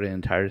well for the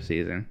entire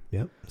season.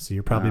 Yep. So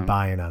you're probably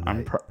buying on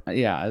that.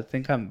 I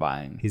think I'm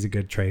buying. He's a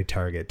good trade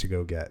target to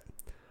go get.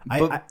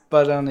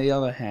 But on the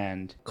other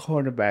hand,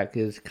 quarterback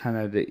is kind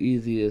of the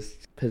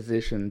easiest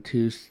position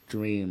to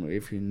stream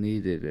if you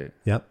needed it.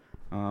 Yep.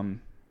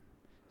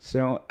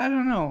 So I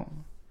don't know.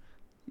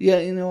 Yeah,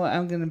 you know what?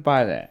 I'm gonna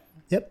buy that.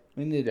 Yep.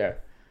 We need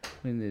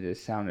a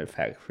sound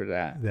effect for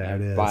that. There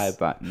it is. Buy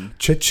button.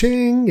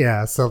 Cha-ching.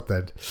 Yeah,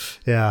 something.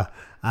 Yeah.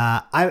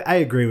 I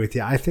agree with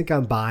you. I think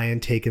I'm buying,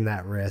 taking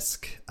that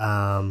risk.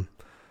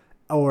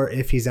 Or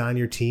if he's on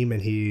your team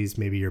and he's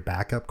maybe your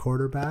backup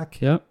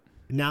quarterback, Yep.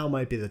 now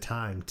might be the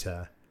time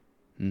to,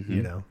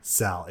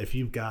 sell. If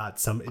you've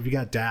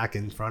got Dak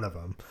in front of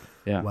him,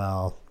 Yeah.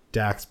 well,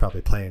 Dak's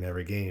probably playing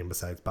every game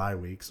besides bye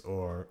weeks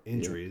or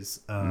injuries.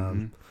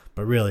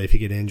 But really, if you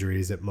get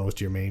injuries at most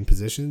of your main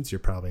positions, you're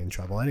probably in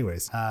trouble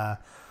anyways.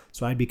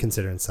 So I'd be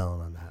considering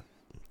selling on that.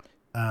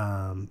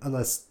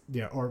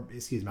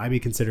 I'd be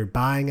considered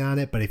buying on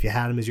it. But if you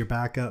had him as your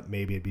backup,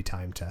 maybe it'd be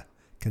time to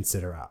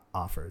consider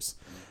offers.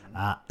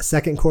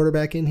 Second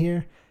quarterback in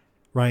here,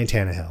 Ryan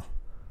Tannehill.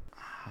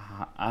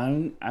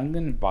 I'm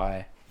gonna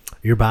buy.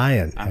 You're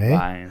buying. I'm eh?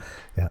 buying.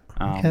 Yeah.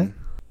 Okay.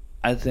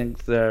 I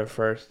think that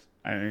first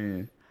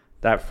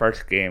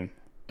game,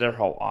 their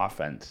whole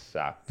offense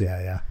sucked.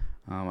 Yeah.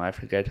 I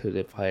forget who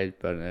they played,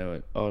 but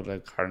it was the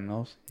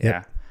Cardinals.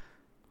 Yep.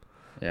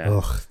 Yeah.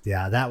 Ugh,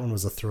 yeah, that one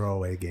was a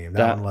throwaway game.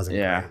 That one wasn't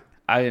great.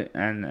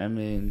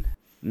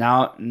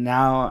 Now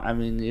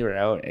you're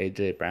out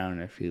AJ Brown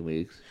in a few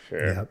weeks,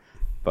 sure. Yep.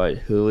 But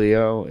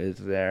Julio is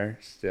there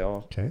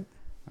still. Okay.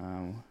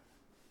 I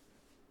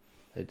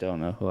don't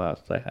know who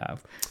else they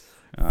have.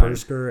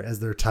 Fursker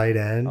as their tight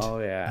end. Oh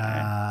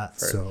yeah.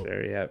 So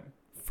sure, yep.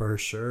 for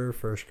sure,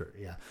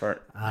 yeah.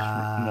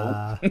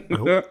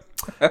 Nope.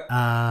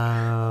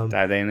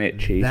 That ain't it,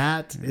 Chief.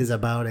 That is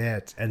about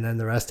it, and then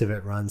the rest of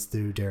it runs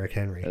through Derrick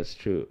Henry. That's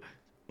true.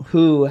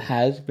 Who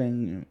has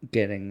been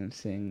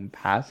seeing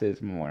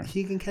passes more?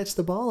 He can catch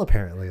the ball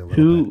apparently a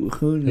little bit.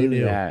 Who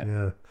knew that?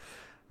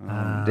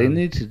 Yeah. They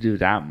need to do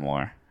that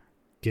more.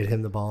 Get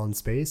him the ball in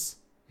space.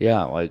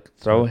 Yeah,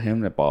 throw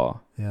him the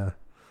ball. Yeah.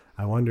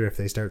 I wonder if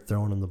they start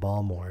throwing him the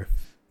ball more,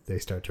 if they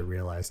start to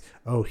realize,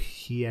 oh,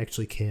 he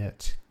actually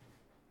can't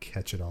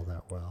catch it all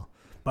that well.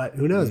 But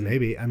who knows?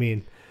 Maybe. I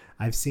mean,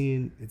 I've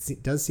seen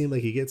it does seem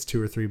like he gets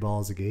 2 or 3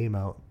 balls a game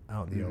out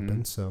in the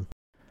open. So,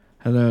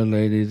 hello,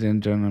 ladies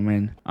and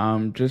gentlemen.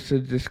 Just a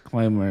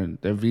disclaimer: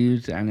 the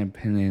views and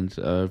opinions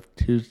of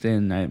Tuesday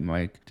Night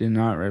Mike do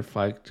not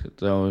reflect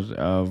those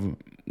of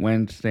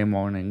Wednesday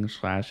morning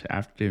 /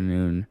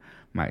 afternoon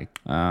Mike.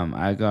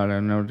 I got a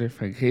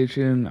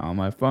notification on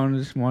my phone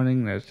this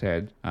morning that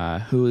said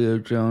Julio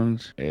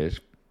Jones is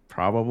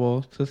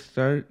probable to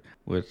start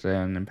with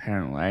an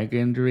apparent leg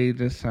injury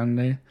this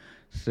Sunday.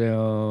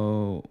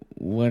 So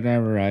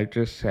whatever I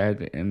just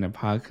said in the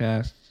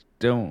podcast,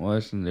 don't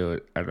listen to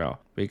it at all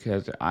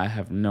because I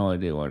have no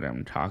idea what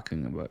I'm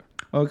talking about.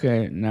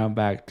 Okay, now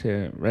back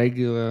to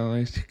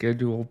regularly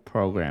scheduled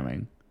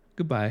programming.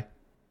 Goodbye.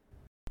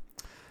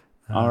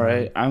 All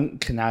right,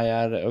 can I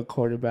add a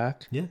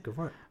quarterback? Yeah, go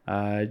for it.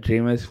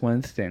 Jameis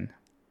Winston.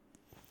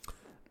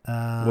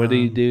 What do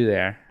you do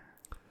there?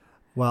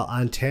 Well,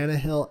 on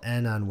Tannehill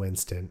and on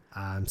Winston,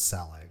 I'm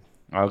selling.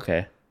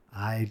 Okay.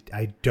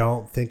 I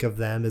don't think of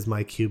them as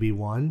my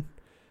QB1.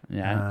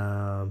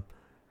 Yeah.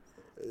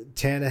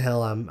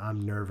 Tannehill,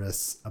 I'm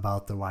nervous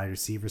about the wide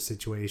receiver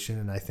situation,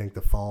 and I think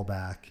the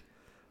fallback.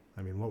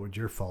 I mean, what would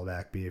your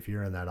fallback be if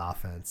you're in that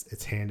offense?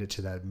 It's handed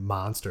to that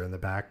monster in the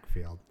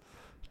backfield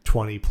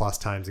 20 plus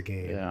times a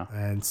game. Yeah.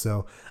 And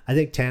so I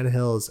think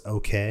Tannehill is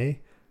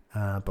okay.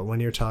 But when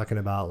you're talking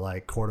about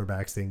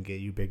quarterbacks that can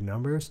get you big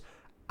numbers,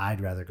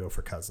 I'd rather go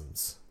for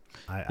Cousins.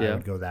 I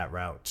would go that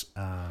route.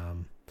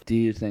 do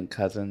you think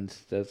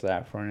Cousins does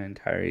that for an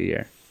entire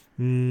year?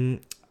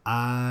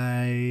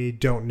 I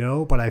don't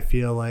know, but I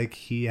feel like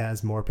he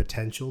has more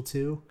potential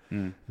to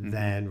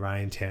than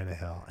Ryan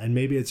Tannehill. And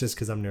maybe it's just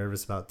because I'm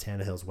nervous about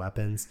Tannehill's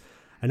weapons.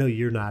 I know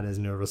you're not as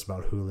nervous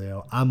about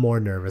Julio. I'm more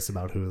nervous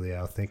about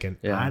Julio, thinking,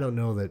 I don't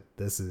know that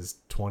this is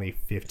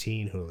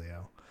 2015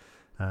 Julio.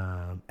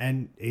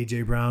 And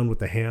A.J. Brown with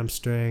the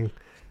hamstring.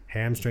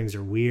 Hamstrings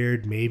are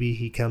weird. Maybe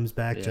he comes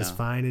back just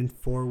fine in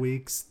 4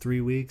 weeks, 3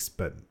 weeks,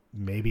 but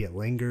maybe it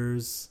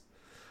lingers.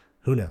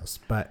 Who knows?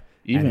 But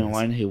even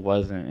when he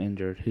wasn't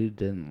injured, he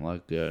didn't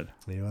look good.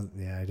 He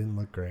didn't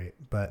look great.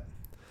 But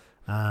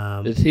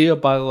is he a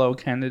buy low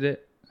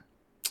candidate?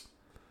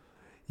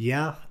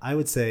 Yeah, I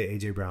would say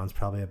A.J. Brown's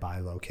probably a buy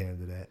low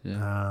candidate.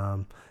 Yeah.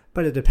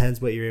 But it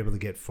depends what you're able to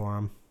get for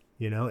him.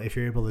 You know, if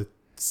you're able to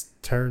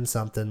turn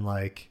something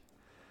like,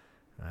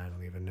 I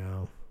don't even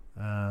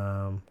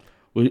know.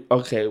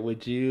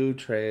 Would you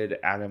trade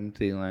Adam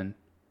Thielen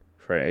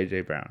for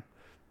A.J. Brown?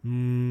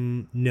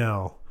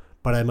 No,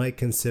 but I might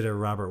consider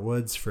Robert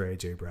Woods for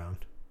A.J. Brown.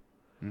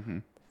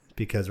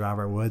 Because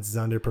Robert Woods is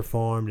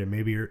underperformed, and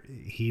maybe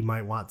he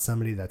might want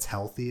somebody that's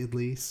healthy at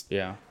least.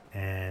 Yeah.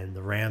 And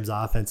the Rams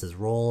offense is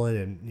rolling,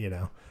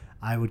 and,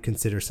 I would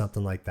consider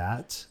something like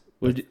that.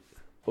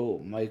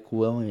 Mike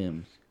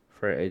Williams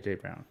for A.J.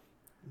 Brown.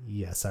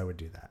 Yes, I would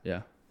do that.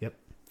 Yeah. Yep.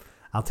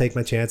 I'll take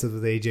my chances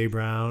with A.J.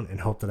 Brown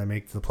and hope that I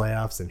make the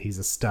playoffs, and he's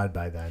a stud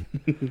by then.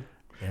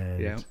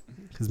 And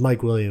because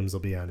Mike Williams will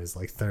be on his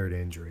third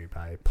injury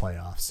by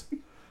playoffs.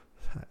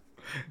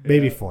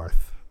 Maybe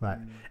fourth. But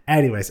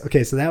anyways,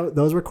 okay, so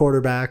those were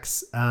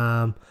quarterbacks.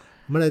 I'm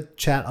going to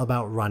chat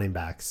about running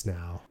backs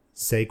now.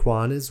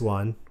 Saquon is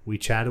one. We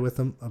chatted with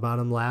him about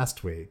him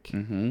last week.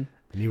 And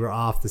you were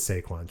off the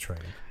Saquon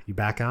train. You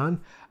back on?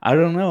 I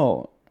don't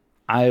know.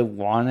 I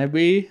want to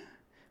be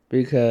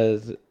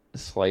because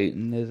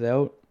Slayton is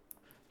out.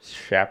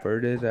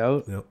 Shepard is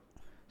out. Yep.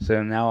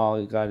 So now all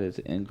we got is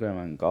Ingram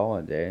and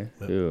Golladay.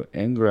 Yep. Who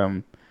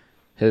Ingram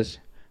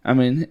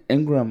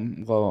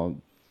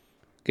will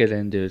get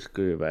into his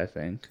groove, I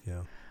think.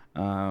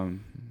 Yeah.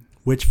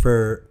 Which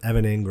for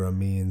Evan Ingram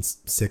means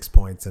 6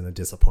 points in a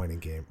disappointing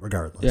game,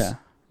 regardless. Yeah.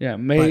 Yeah,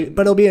 maybe,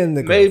 but it'll be in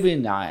the groove. Maybe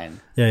 9.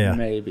 Yeah.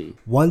 Maybe.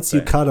 Once you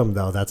cut him,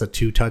 though, that's a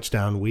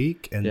 2-touchdown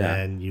week, and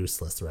then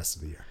useless the rest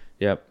of the year.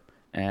 Yep.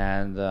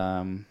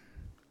 And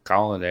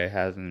Golladay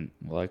hasn't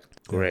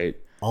looked great.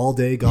 All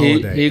day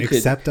Golladay,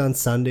 except on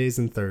Sundays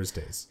and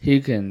Thursdays. He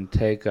can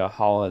take a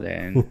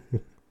holiday and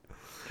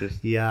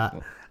just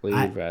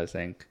leave, I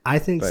think. I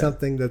think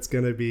something that's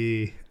going to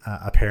be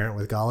apparent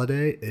with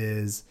Golladay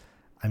is,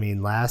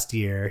 last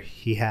year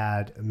he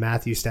had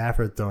Matthew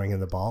Stafford throwing in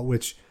the ball,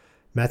 which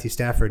Matthew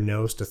Stafford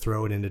knows to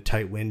throw it into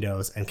tight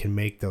windows and can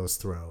make those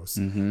throws.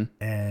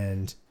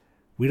 And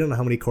we don't know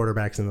how many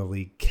quarterbacks in the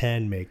league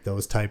can make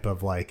those type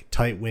of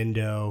tight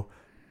window,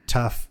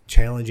 tough,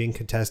 challenging,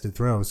 contested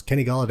throws.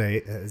 Kenny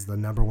Golladay is the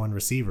number one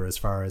receiver as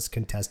far as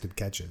contested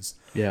catches.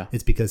 Yeah.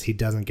 It's because he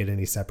doesn't get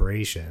any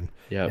separation.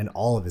 Yep. And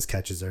all of his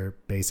catches are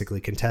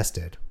basically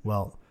contested.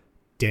 Well,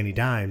 Danny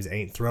Dimes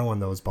ain't throwing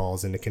those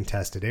balls into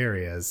contested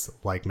areas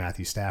like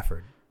Matthew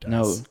Stafford does.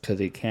 No, because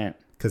he can't.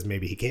 Because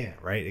maybe he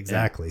can't, right?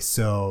 Exactly. Yeah.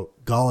 So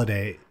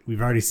Golladay,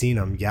 we've already seen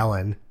him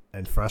yelling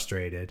and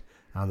frustrated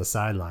on the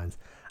sidelines.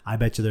 I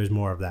bet you there's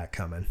more of that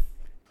coming.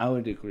 I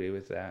would agree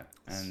with that.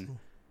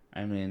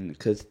 And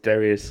because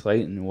Darius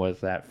Slayton was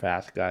that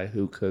fast guy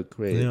who could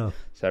create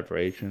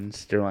separation.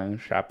 Sterling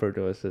Shepard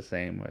was the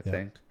same, I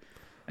think.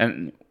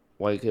 And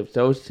if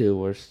those two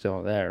were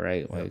still there,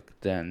 right?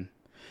 Then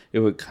it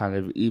would kind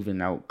of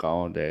even out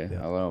Golladay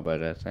a little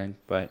bit, I think.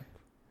 But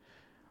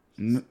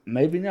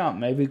maybe not.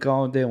 Maybe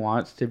Golladay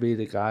wants to be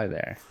the guy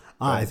there.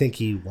 I think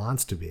he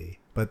wants to be.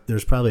 But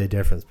there's probably a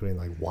difference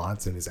between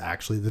wants and is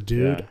actually the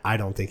dude. Yeah. I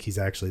don't think he's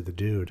actually the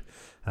dude.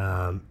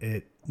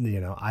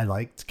 I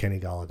liked Kenny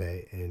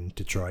Golladay in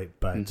Detroit,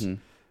 but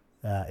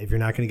if you're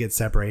not going to get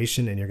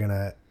separation and you're going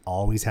to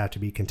always have to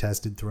be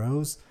contested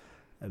throws,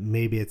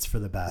 maybe it's for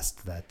the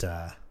best that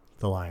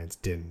the Lions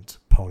didn't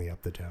pony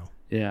up the dough.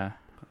 Yeah.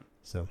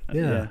 So,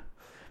 yeah.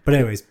 But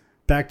anyways,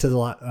 back to the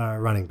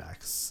running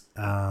backs.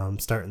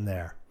 Starting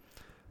there.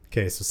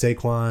 Okay, so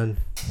Saquon.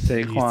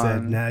 You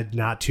said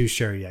not too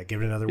sure yet.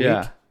 Give it another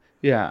week.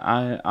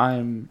 Yeah.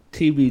 I'm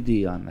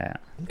TBD on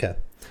that. Okay,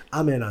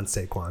 I'm in on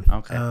Saquon.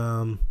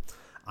 Okay.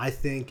 I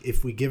think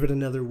if we give it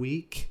another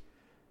week,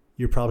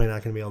 you're probably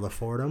not going to be able to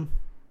afford him,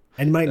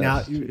 and might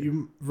not.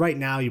 Right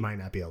now, you might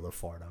not be able to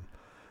afford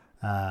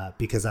him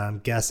because I'm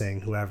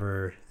guessing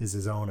whoever is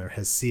his owner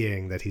is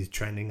seeing that he's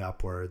trending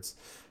upwards.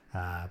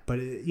 But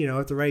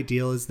if the right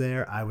deal is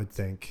there, I would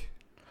think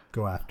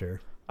go after.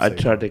 I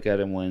tried to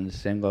get him when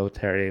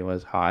Singletary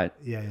was hot.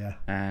 Yeah.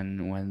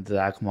 And when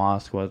Zach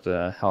Moss was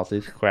a healthy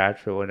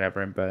scratch or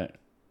whatever, but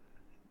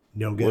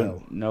no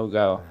go. No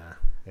go.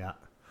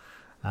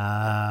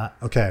 Yeah.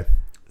 Okay.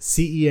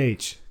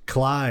 CEH,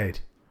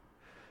 Clyde.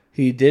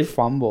 He did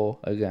fumble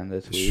again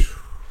this week.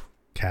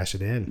 Cash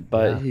it in.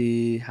 But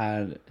he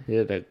had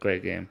a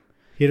great game.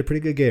 He had a pretty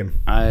good game.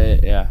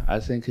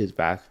 I think he's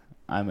back.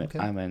 I'm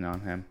in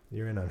on him.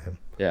 You're in on him.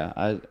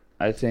 Yeah,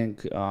 I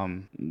think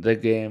the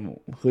game.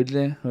 Who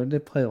did they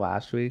play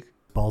last week?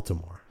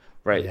 Baltimore.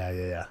 Right.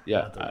 Yeah.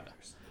 Yeah.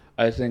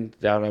 I think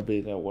that'll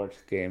be the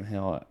worst game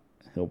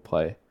he'll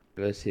play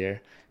this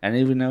year. And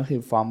even though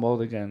he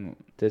fumbled again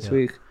this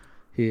week,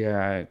 he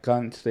got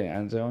into the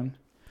end zone.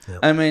 Yep.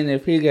 I mean,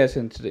 if he gets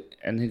into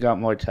and he got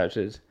more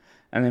touches.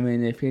 And I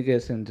mean, if he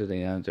gets into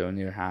the end zone,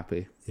 you're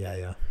happy.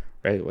 Yeah.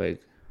 Right?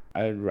 Like,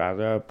 I'd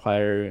rather a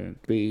player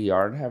be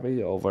yard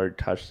heavy over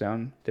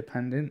touchdown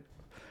dependent,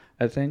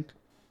 I think.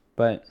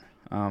 But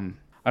I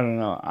don't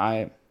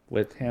know.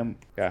 With him,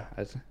 yeah,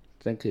 I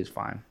think he's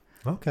fine.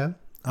 Okay.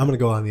 I'm going to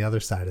go on the other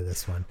side of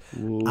this one.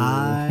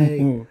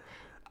 Ooh.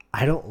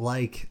 I don't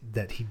like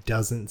that he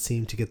doesn't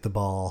seem to get the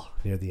ball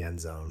near the end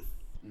zone.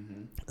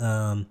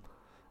 Mm-hmm.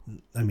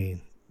 I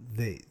mean,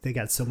 they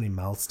got so many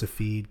mouths to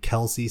feed.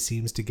 Kelsey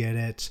seems to get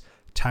it.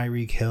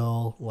 Tyreek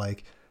Hill,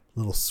 like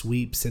little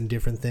sweeps and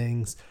different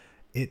things.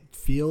 It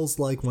feels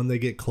like when they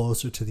get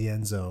closer to the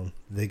end zone,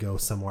 they go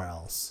somewhere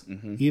else.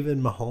 Mm-hmm.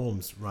 Even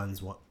Mahomes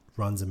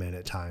runs them in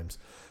at times.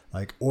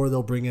 Or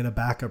they'll bring in a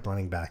backup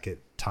running back at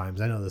times.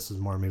 I know this was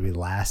more maybe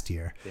last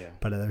year,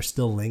 but they're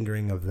still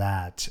lingering of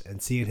that.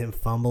 And seeing him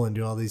fumble and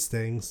do all these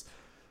things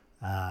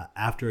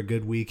after a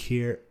good week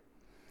here,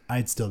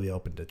 I'd still be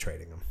open to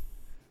trading him.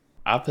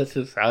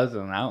 Opposite sides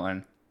on that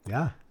one.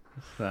 Yeah.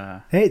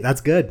 Hey,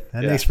 that's good.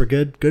 That makes for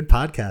good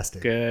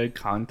podcasting. Good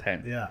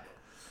content. Yeah.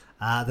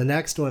 The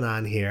next one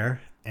on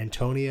here,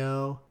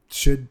 Antonio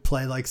should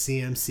play like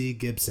CMC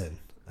Gibson.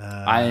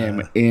 I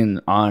am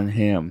in on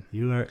him.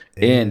 You are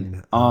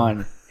in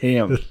on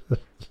him.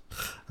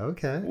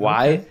 Okay.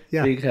 Why? Okay.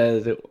 Yeah.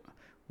 Because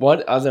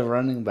what other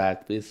running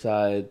back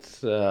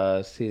besides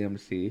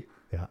CMC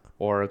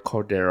or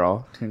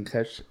Cordero can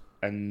catch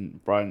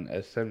and run a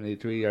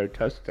 73-yard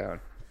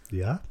touchdown?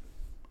 Yeah.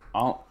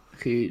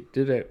 He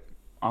did it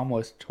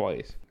almost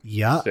twice.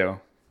 Yeah. So,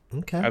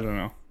 okay. I don't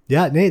know.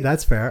 Yeah, Nate,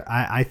 that's fair.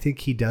 I think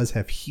he does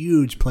have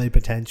huge play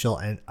potential,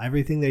 and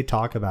everything they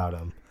talk about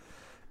him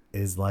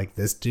is like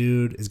this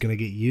dude is going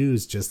to get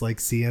used just like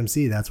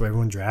CMC. That's why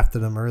everyone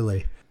drafted him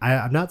early.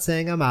 I'm not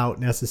saying I'm out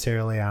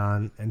necessarily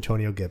on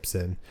Antonio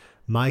Gibson.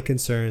 My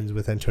concerns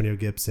with Antonio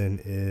Gibson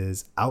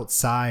is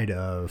outside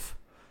of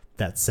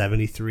that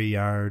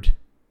 73-yard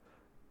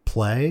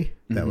play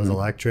that was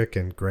electric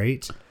and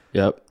great.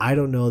 Yep. I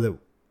don't know that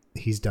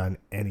he's done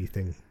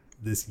anything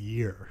this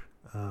year,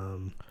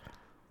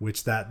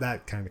 which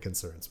that kind of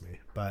concerns me.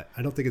 But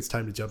I don't think it's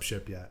time to jump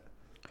ship yet.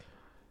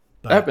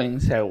 But that being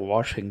said,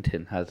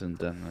 Washington hasn't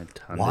done a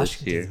ton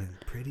this year. Washington's been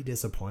pretty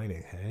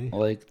disappointing, hey?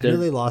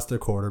 They lost their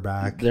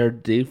quarterback. Their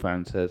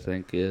defense, I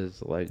think,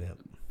 is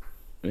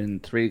in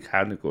 3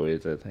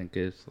 categories. I think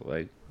is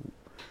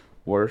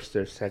worst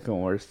or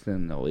second worst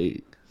in the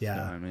league.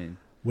 Yeah, so, I mean,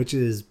 which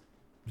is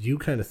you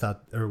kind of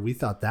thought, or we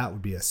thought that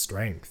would be a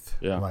strength.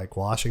 Yeah,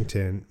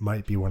 Washington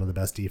might be one of the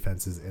best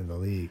defenses in the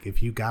league.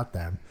 If you got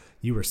them,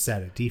 you were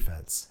set at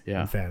defense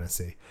in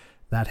fantasy.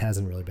 That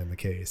hasn't really been the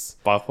case.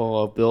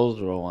 Buffalo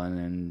Bills rolling,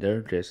 and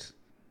they're just,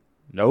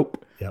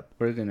 nope. Yep.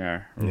 We're going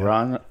to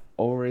run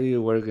over you.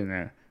 We're going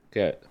to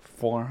get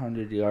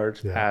 400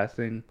 yards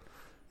passing.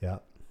 Yeah.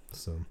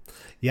 So,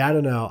 I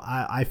don't know.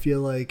 I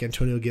feel like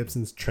Antonio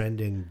Gibson's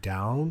trending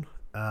down,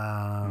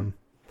 but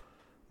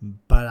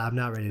I'm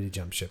not ready to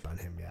jump ship on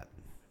him yet.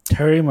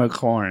 Terry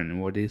McLaurin,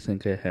 what do you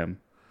think of him?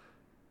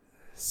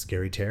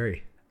 Scary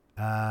Terry.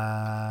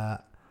 I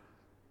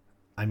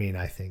mean,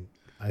 I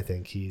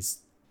think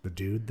he's the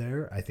dude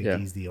there. I think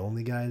he's the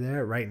only guy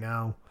there right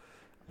now.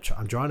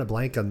 I'm drawing a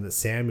blank on the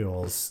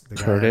Samuels.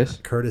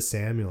 Curtis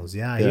Samuels.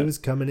 Yeah, he was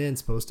coming in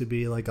supposed to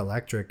be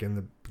electric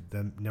in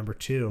the number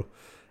 2,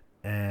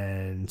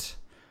 and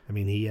I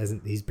mean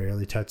he's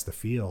barely touched the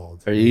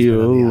field. Are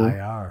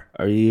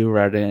you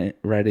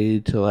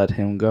ready to let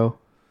him go,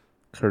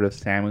 Curtis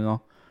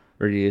Samuel,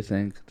 or do you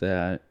think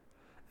that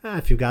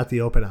if you got the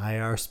open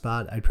IR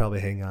spot, I'd probably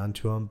hang on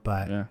to him,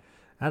 but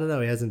I don't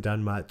know. He hasn't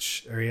done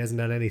much, or he hasn't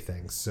done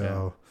anything.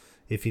 So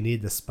if you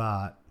need the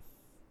spot,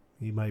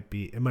 it might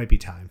be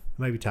time. It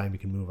might be time you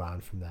can move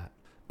on from that.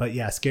 But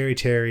yeah, Scary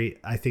Terry,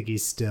 I think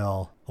he's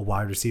still a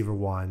wide receiver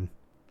 1.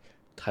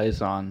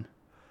 Tyson,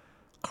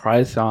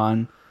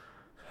 Kryson,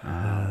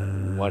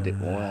 what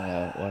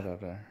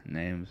other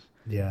names?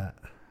 Yeah,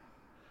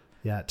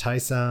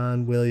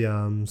 Tyson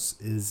Williams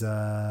is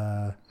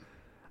I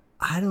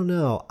don't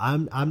know.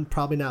 I'm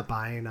probably not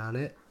buying on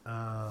it.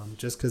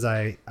 Just because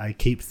I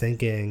keep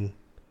thinking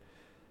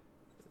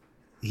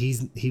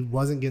he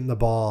wasn't getting the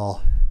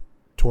ball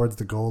towards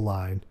the goal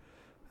line.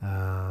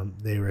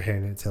 They were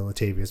handing it to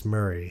Latavius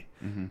Murray.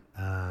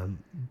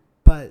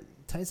 But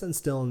Tyson's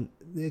still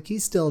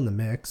he's still in the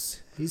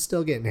mix. He's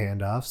still getting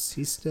handoffs.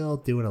 He's still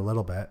doing a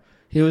little bit.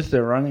 He was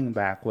the running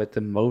back with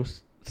the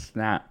most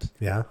snaps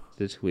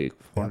this week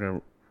for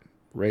the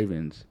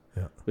Ravens.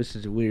 Yeah. Which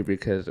is weird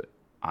because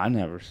I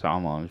never saw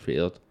him on the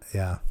field.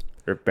 Yeah.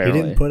 Or barely.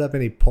 He didn't put up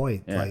any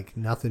points,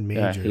 nothing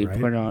major, yeah, he right?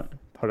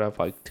 put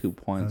up 2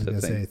 points, I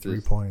was going to say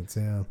 3 points,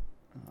 yeah.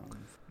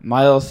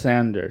 Miles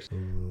Sanders.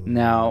 Ooh.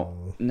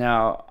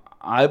 Now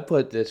I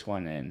put this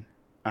one in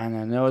and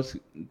I know it's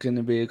going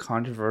to be a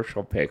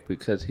controversial pick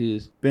because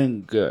he's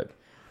been good.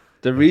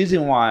 The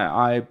reason why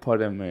I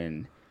put him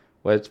in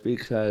was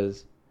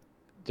because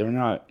they're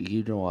not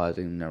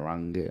utilizing the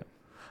run game.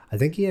 I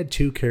think he had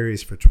 2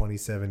 carries for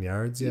 27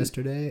 yards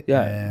yesterday.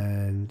 Yeah.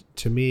 And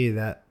to me,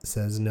 that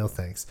says no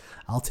thanks.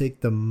 I'll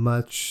take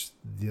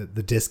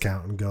the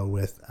discount and go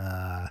with,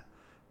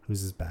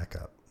 who's his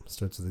backup?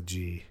 Starts with a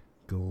G.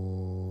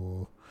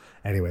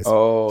 Anyways.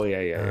 Oh,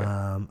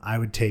 yeah. I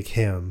would take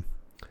him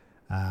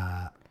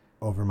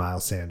over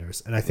Miles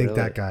Sanders. And I think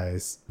Really? that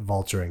guy's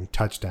vulturing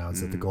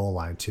touchdowns at the goal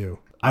line too.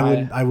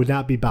 I would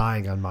not be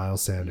buying on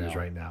Miles Sanders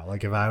right now.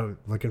 Like if I were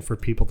looking for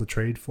people to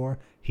trade for,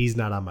 he's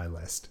not on my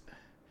list.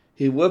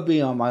 He would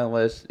be on my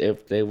list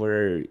if they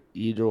were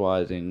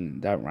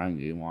utilizing that run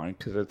game on,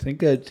 because I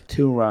think it's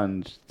 2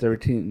 runs,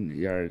 13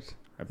 yards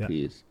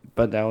apiece. Yep.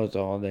 But that was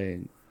all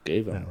they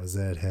gave him. That was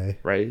it, hey?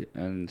 Right?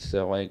 And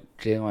so, like,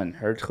 Jalen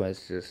Hurts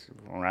was just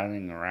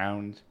running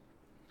around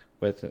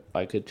with,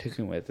 like a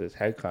chicken with his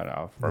head cut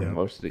off for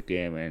most of the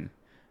game. And,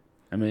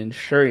 I mean,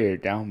 sure, you're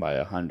down by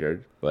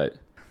 100, but,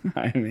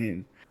 I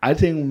mean, I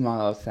think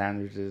Miles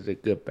Sanders is a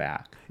good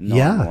back,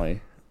 normally.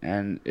 Yeah.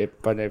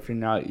 But if you're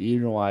not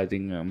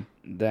utilizing him,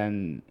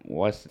 then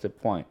what's the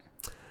point?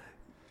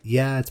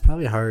 Yeah, it's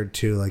probably hard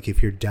too. Like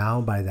if you're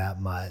down by that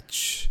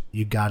much,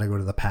 you got to go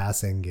to the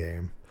passing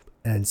game,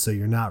 and so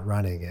you're not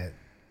running it.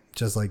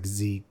 Just like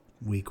Zeke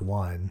week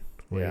 1,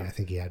 where I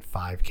think he had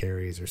 5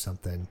 carries or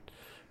something,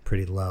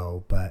 pretty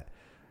low. But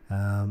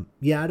I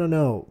don't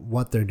know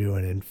what they're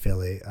doing in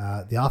Philly.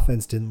 The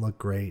offense didn't look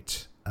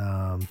great.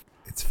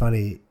 It's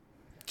funny,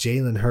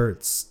 Jalen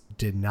Hurts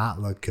did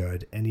not look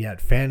good, and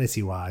yet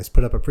fantasy-wise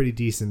put up a pretty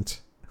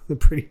decent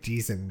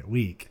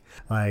week.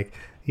 Like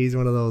he's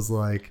one of those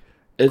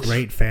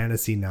great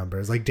fantasy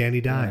numbers, like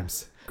Danny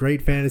Dimes. Yeah.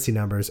 Great fantasy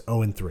numbers,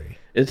 0-3.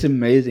 It's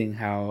amazing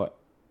how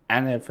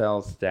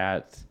NFL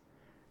stats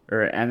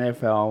or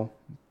NFL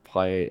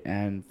play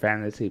and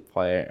fantasy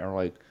play are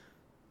like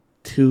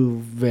 2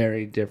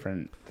 very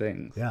different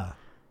things. Yeah,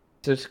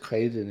 it's just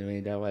crazy to me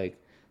that like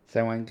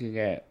someone can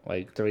get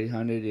like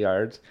 300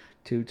 yards,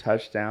 2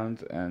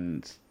 touchdowns,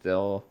 and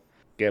still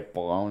get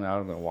blown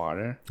out of the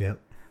water. Yep.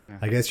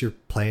 I guess you're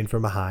playing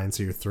from behind,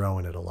 so you're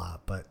throwing it a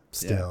lot, but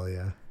still,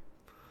 yeah.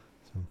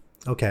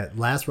 So, okay,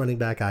 last running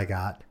back I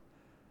got,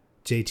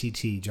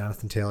 JTT,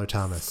 Jonathan Taylor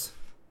Thomas.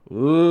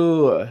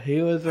 Ooh,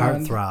 he was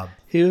Heartthrob.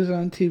 He was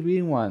on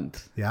TV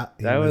once. Yeah,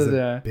 that was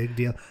a big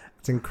deal.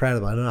 It's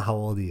incredible. I don't know how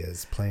old he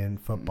is playing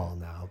football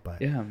now, but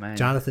yeah, man.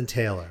 Jonathan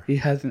Taylor. He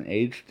hasn't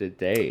aged a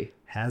day.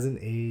 Hasn't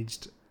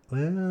aged.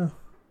 Well,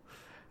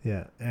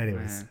 yeah.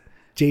 Anyways, man.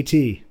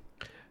 JT.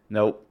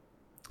 Nope.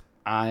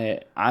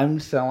 I'm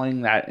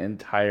selling that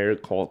entire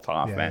Colts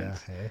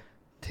offense. Yeah, hey.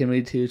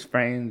 Timmy 2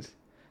 sprains,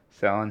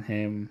 selling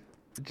him.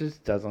 It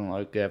just doesn't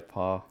look good,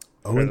 Paul.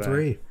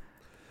 0-3.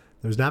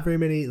 There's not very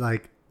many,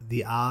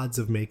 the odds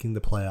of making the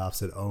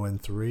playoffs at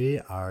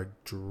 0-3 are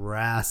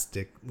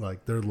drastic.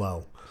 Like, they're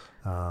low.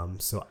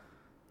 So,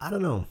 I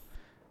don't know.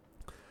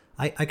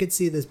 I could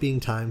see this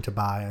being time to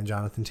buy on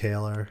Jonathan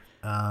Taylor.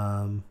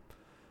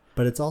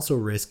 But it's also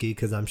risky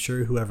because I'm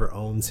sure whoever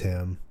owns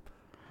him,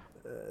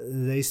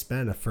 they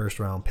spend a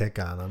first-round pick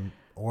on him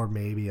or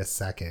maybe a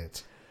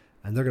second,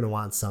 and they're going to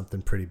want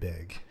something pretty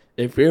big.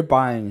 If you're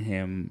buying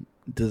him,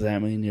 does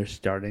that mean you're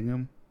starting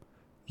him?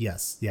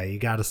 Yes. Yeah, you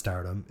got to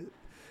start him.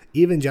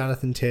 Even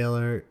Jonathan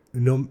Taylor,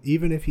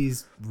 even if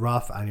he's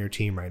rough on your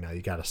team right now,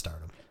 you got to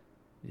start him.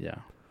 Yeah.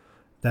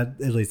 At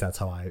least that's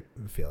how I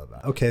feel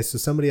about it. Okay, so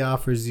somebody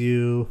offers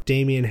you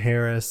Damian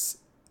Harris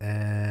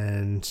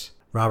and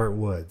Robert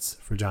Woods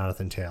for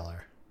Jonathan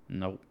Taylor.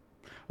 Nope.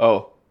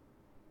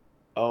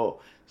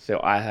 Oh, so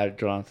I have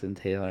Jonathan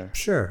Taylor.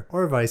 Sure,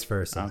 or vice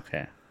versa.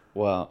 Okay.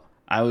 Well,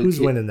 who's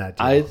winning that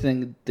deal? I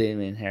think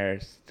Damian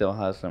Harris still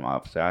has some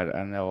upside.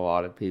 I know a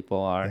lot of people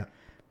are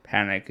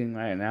panicking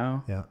right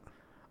now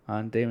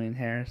on Damian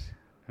Harris.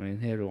 I mean,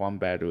 he had 1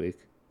 bad week.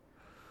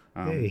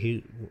 Hey,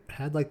 he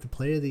had the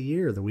play of the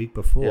year the week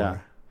before. Yeah.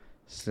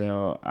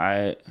 So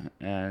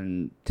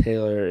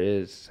Taylor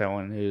is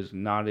someone who's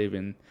not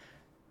even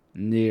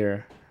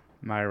near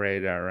my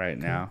radar right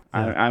now.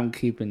 Yeah. I'm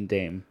keeping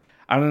Dame.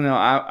 I don't know.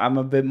 I'm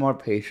a bit more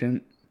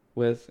patient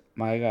with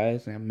my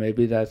guys, and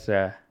maybe that's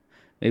a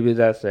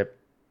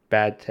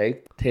bad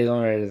take.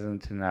 Taylor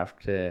isn't enough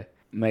to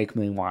make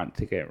me want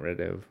to get rid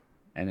of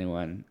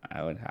anyone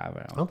I would have.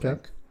 I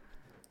think.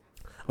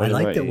 I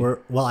like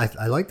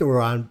that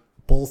we're on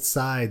both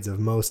sides of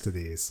most of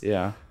these.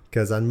 Yeah.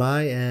 Because on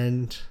my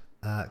end,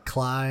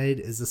 Clyde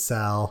is a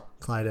sell.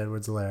 Clyde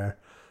Edwards-Helaire.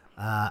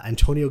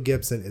 Antonio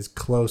Gibson is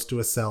close to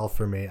a sell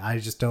for me. I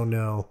just don't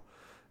know.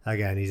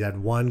 Again, he's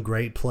had 1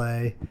 great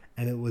play,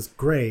 and it was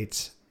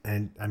great.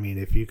 And, I mean,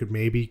 if you could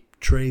maybe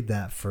trade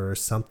that for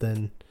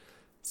something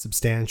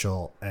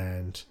substantial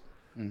and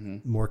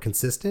more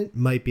consistent,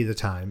 might be the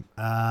time.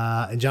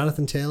 And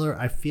Jonathan Taylor,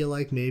 I feel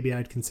like maybe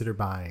I'd consider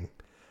buying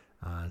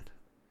on.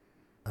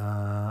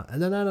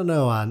 And then I don't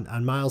know,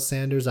 on Miles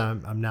Sanders,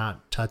 I'm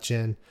not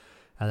touching.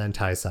 And then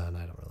Tyson,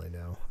 I don't really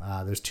know.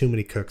 There's too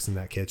many cooks in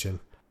that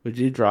kitchen. Would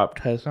you drop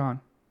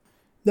Tyson?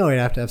 No, you'd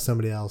have to have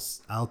somebody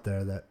else out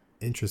there that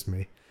interests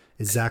me.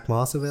 Is Zach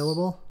Moss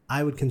available?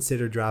 I would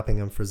consider dropping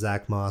him for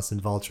Zach Moss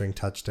and vulturing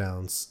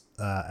touchdowns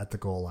at the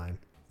goal line.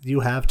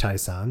 You have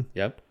Tyson.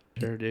 Yep,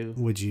 sure do.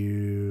 Would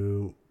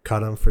you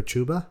cut him for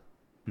Chuba?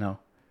 No,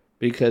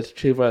 because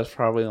Chuba is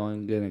probably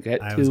only going to get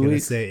 2 weeks. I was going to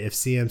say, if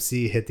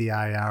CMC hit the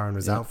IR and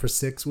was out for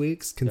 6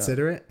 weeks,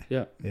 consider it.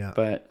 Yeah. Yeah.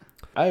 But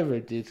I have a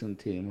decent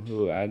team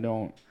who I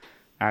don't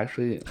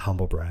actually...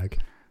 Humble brag.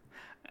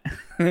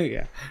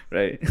 Yeah,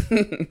 right.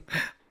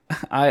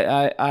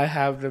 I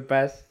have the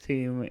best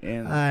team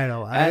in... I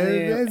know.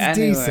 It's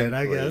decent,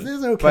 I guess.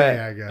 It's okay,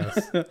 I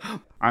guess.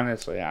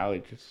 Honestly, I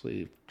would just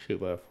leave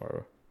Chuba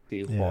for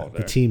Steve Walter.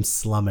 The team's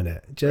slumming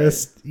it.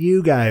 Just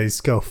you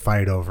guys go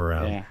fight over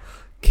him. Yeah.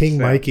 King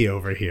Mikey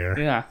over here.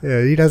 Yeah.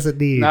 He doesn't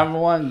need... Number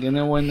one,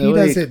 gonna win the he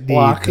league. doesn't need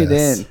Lock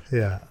this. it in.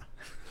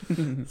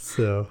 Yeah.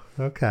 So,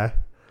 okay.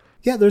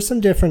 Yeah, there's some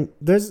different...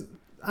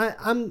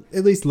 I'm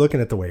at least looking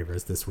at the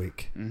waivers this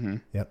week. Mm-hmm.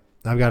 Yep.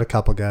 I've got a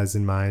couple guys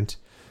in mind.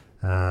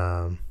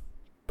 But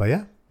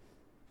yeah.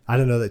 I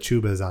don't know that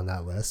Chuba is on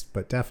that list,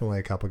 but definitely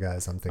a couple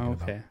guys I'm thinking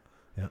about.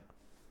 Yeah.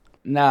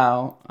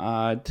 Now,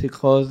 to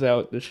close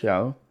out the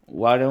show,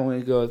 why don't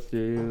we go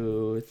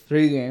through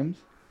 3 games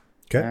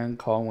and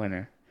call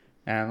winner?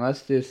 And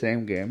let's do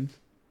same games.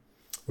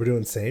 We're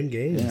doing same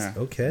games. Yeah.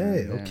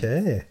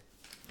 Okay.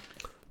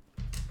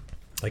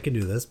 I can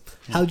do this.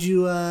 How'd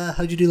you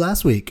do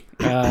last week?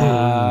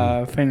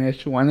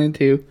 Finished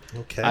 1-2.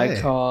 Okay. I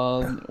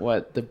called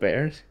the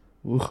Bears.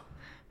 Ooh.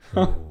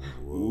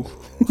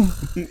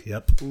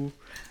 Yep.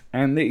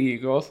 And the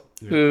Eagles,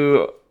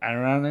 who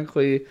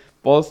ironically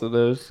both of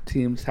those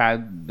teams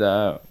had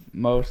the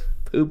most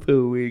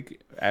poo-poo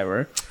week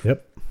ever.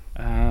 Yep.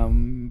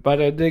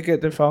 But I did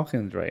get the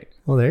Falcons right.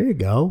 Well, there you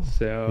go.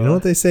 So you know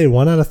what they say,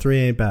 1 out of 3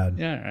 ain't bad.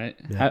 Yeah, right.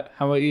 Yeah.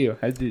 How about you?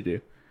 How'd you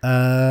do?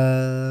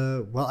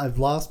 Well, I've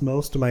lost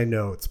most of my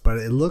notes, but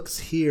it looks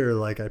here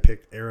like I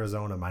picked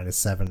Arizona minus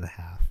 7.5.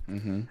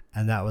 Mm-hmm.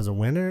 And that was a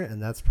winner,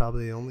 and that's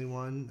probably the only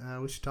one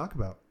we should talk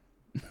about.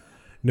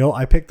 No,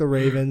 I picked the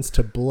Ravens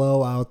to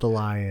blow out the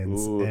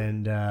Lions. Ooh.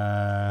 And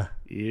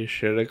You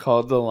should have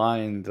called the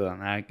Lions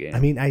on that game. I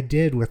mean, I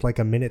did with like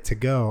a minute to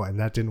go, and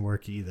that didn't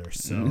work either.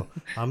 So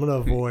I'm going to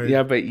avoid.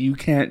 Yeah, but you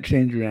can't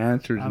change your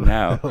answers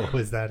now. Oh,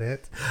 is that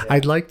it? Yeah.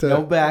 I'd like to.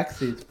 No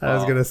backseats, Paul. I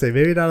was going to say,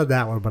 maybe not on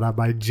that one, but on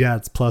my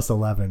Jets plus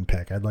 11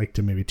 pick, I'd like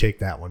to maybe take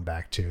that one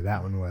back too.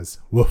 That one was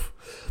woof.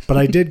 But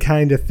I did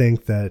kind of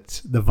think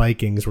that the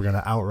Vikings were going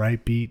to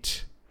outright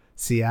beat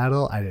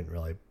Seattle. I didn't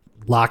really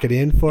lock it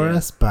in for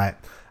us, but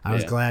I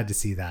was glad to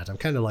see that. I'm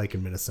kind of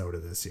liking Minnesota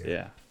this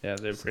year. Yeah,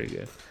 they're pretty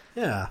good.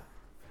 Yeah.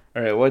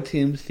 All right, what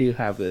teams do you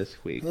have this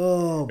week?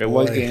 Oh, boy. Or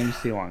what games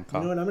do you want to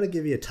call? You know what? I'm going to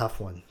give you a tough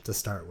one to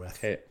start with.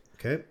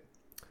 Okay.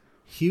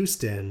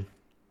 Houston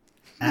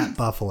at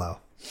Buffalo.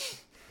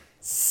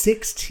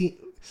 16.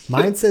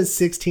 Mine says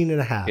 16 and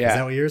a half. Is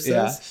that what yours says?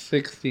 Yeah,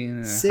 16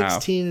 and a half.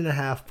 16 and a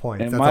half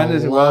points. It That's might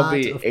as well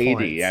be 80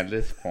 points. at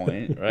this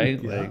point,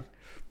 right? Yeah.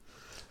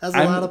 That's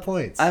a lot of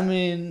points. I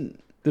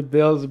mean, the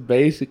Bills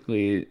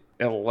basically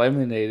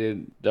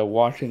eliminated the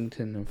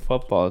Washington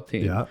football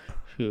team,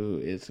 who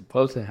is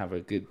supposed to have a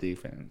good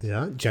defense.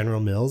 Yeah, General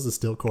Mills is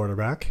still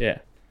quarterback. Yeah,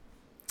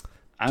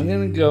 I'm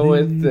gonna go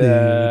with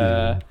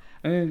the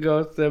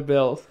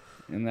Bills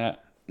in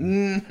that.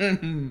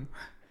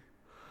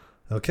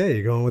 Okay,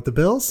 you're going with the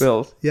Bills?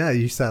 Bills. Yeah,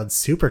 you sound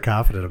super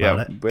confident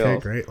about it. Bills. Okay,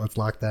 great. Let's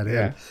lock that in.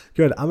 Yeah.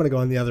 Good. I'm gonna go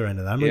on the other end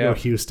of that. I'm gonna go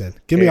Houston.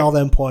 Give me all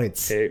them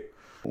points. Okay.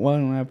 Why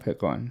don't I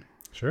pick one?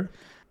 Sure.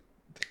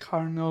 The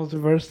Cardinals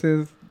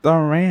versus the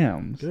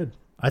Rams. Good.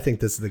 I think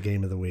this is the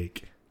game of the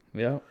week.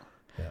 Yep.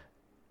 Yeah.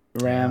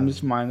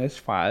 Rams minus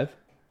 5.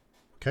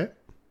 Okay.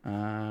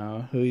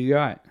 Who you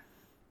got?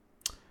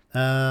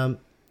 I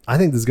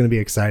think this is going to be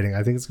exciting.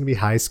 I think it's going to be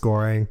high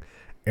scoring.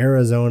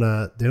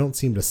 Arizona, they don't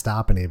seem to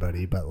stop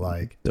anybody, but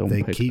like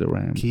they keep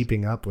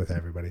keeping up with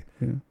everybody.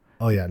 Yeah.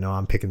 Oh yeah, no,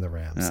 I'm picking the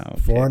Rams. Oh,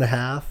 okay.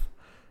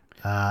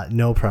 4.5.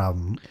 No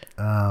problem.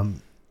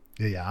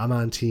 Yeah, I'm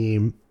on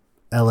team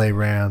LA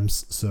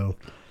Rams, so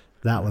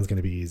that one's going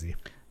to be easy.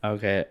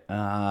 Okay.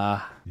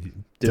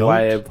 Do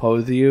I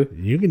oppose you?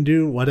 You can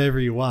do whatever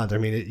you want. I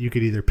mean, you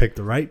could either pick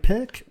the right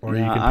pick or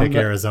you can pick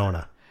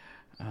Arizona.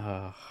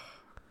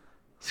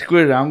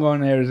 Screw it. I'm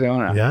going to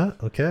Arizona. Yeah?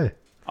 Okay.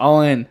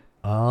 All in.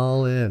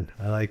 All in.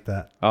 I like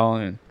that. All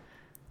in.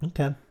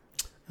 Okay.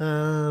 Yeah,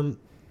 I'm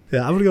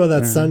going to go with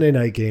that Sunday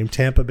night game,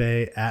 Tampa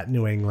Bay at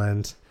New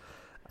England.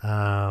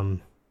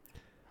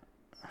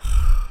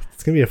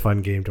 It's going to be a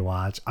fun game to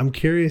watch. I'm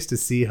curious to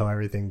see how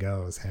everything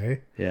goes,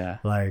 hey? Yeah.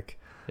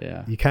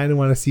 You kind of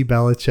want to see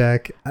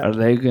Belichick. Are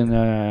they going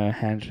to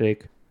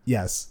handshake?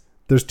 Yes.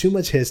 There's too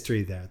much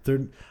history there.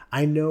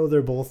 I know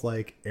they're both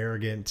like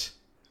arrogant,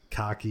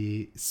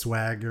 cocky,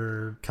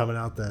 swagger coming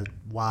out the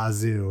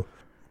wazoo.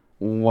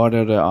 What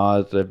are the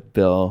odds of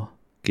Bill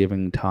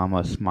giving Tom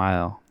a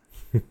smile?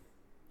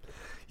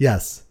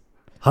 Yes.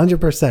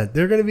 100%.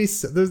 They're going to be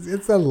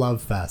it's a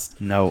love fest.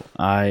 No,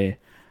 I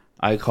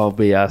call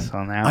BS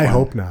on that one. I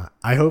hope not.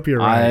 I hope you're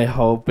right.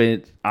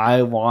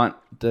 I want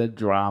the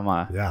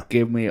drama. Yeah.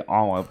 Give me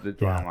all of the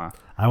drama.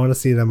 I want to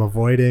see them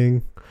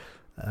avoiding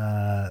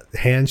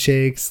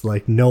handshakes,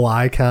 like no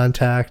eye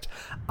contact.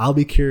 I'll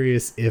be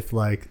curious if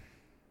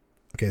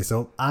okay,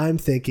 so I'm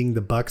thinking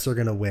the Bucks are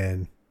gonna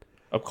win.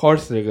 Of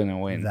course they're gonna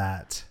win.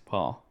 That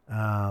Paul.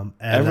 and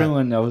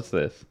Everyone knows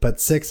this. but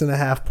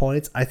 6.5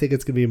 points. I think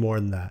it's gonna be more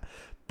than that.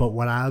 But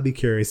what I'll be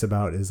curious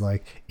about is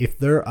if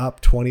they're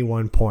up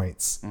 21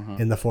 points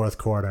in the fourth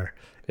quarter.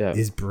 Yeah.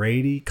 Is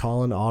Brady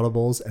calling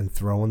audibles and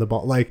throwing the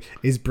ball?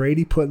 Is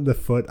Brady putting the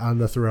foot on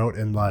the throat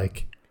and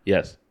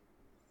Yes.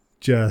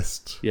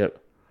 just Yep.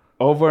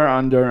 Over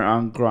under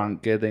on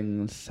Gronk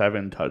getting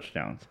 7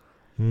 touchdowns.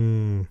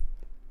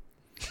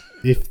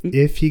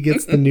 if he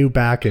gets the new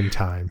back in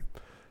time,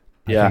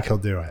 I Yeah. think he'll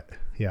do it.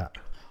 Yeah.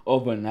 Oh,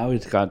 but now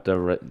he's got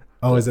the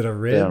Oh, is it a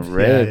rib? the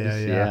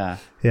ribs. Yeah.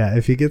 Yeah,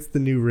 if he gets the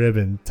new rib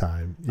in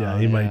time, Oh,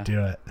 he yeah. might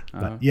do it.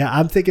 But yeah,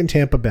 I'm thinking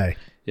Tampa Bay.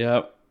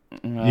 Yep.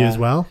 You as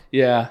well?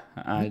 Yeah.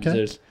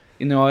 Okay.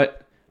 You know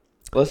what?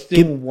 Let's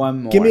do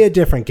one more. Give me a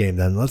different game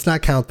then. Let's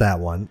not count that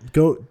one.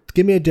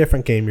 Give me a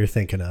different game you're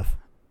thinking of.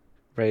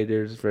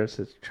 Raiders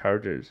versus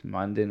Chargers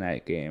Monday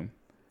night game.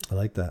 I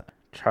like that.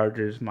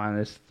 Chargers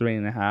minus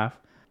 3.5.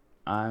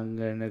 I'm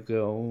gonna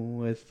go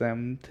with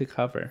them to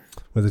cover.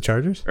 With the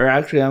Chargers? Or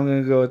actually, I'm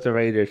gonna go with the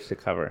Raiders to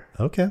cover.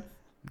 Okay.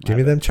 Give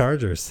me them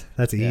Chargers.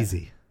 That's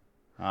easy.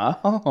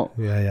 Oh,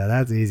 Yeah,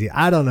 that's easy.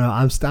 I don't know.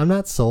 I'm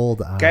not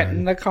sold on. get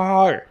in the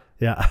car.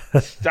 Yeah.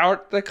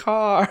 Start the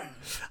car.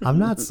 I'm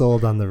not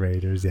sold on the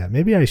Raiders yet.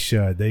 Maybe I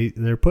should.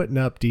 They're putting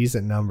up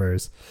decent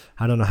numbers.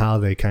 I don't know how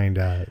they kind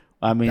of.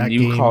 I mean, That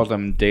you game- called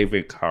him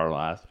David Carr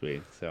last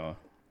week, so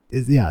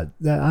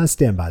I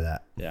stand by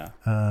that. yeah.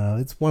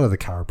 It's one of the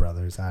Carr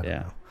brothers. I don't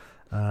Yeah.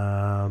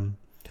 know.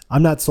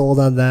 I'm not sold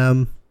on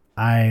them.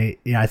 I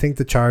think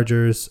the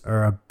Chargers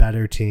are a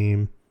better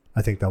team.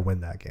 I think they'll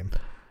win that game.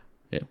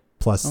 Yeah.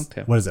 Plus,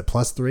 Okay. what is it?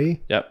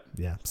 +3? Yep.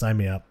 Yeah. Sign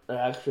me up.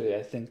 Actually,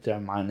 I think they're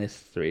minus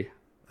 3.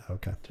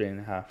 Okay.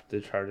 3.5. The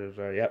Chargers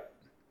are, yep.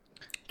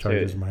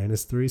 Chargers Two.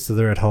 -3, so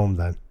they're at home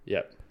then.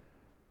 Yep.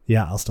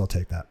 Yeah, I'll still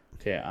take that.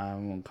 Okay,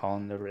 I'm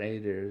calling the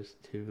Raiders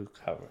to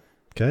cover.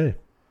 Okay.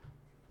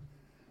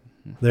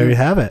 There you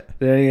have it.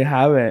 There you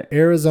have it.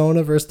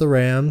 Arizona versus the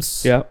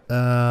Rams. Yep.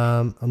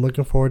 I'm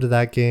looking forward to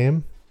that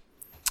game.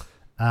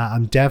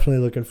 I'm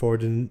definitely looking forward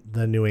to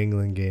the New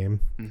England game.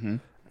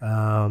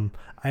 Mm-hmm.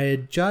 I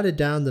had jotted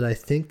down that I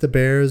think the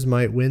Bears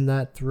might win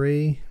that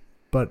 3,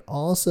 but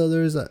also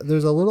there's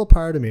a little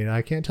part of me, and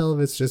I can't tell if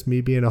it's just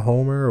me being a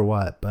homer or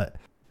what, but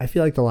I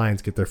feel like the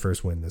Lions get their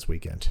first win this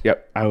weekend.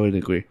 Yep, I would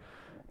agree.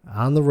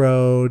 On the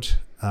road,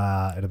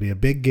 it'll be a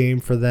big game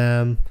for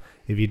them.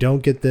 If you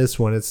don't get this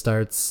one,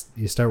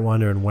 you start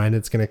wondering when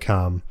it's going to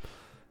come.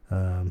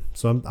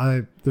 So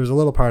there's a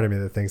little part of me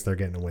that thinks they're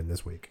getting a win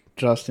this week.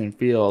 Justin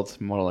Fields,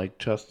 more like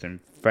Justin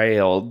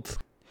Failed.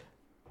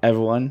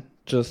 Everyone,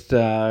 just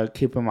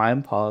keep in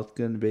mind, Paul's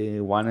going to be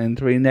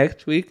 1-3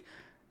 next week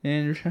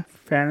in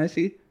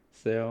fantasy.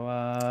 So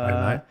Are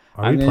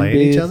we I'm gonna playing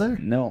each other?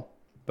 No,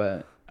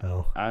 but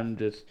Oh, I'm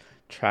just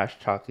trash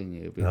talking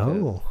you because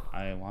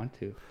I want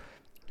to.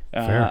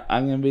 Fair.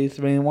 I'm gonna be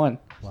 3-1.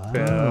 Wow.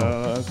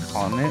 So,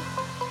 calling it.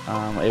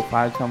 If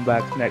I come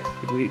back next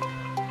week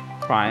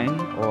crying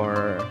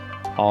or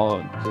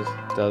Paul just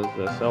does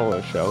the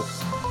solo show,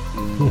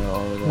 you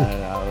know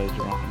that I was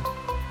wrong.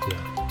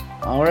 yeah.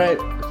 All right,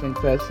 I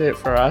think that's it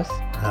for us.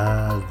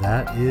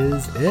 That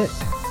is it.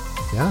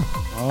 Yeah,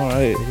 All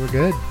right. I think we're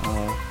good.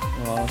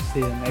 Well, I'll see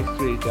you next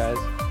week, guys.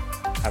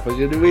 Have a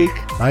good week.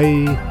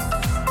 Bye.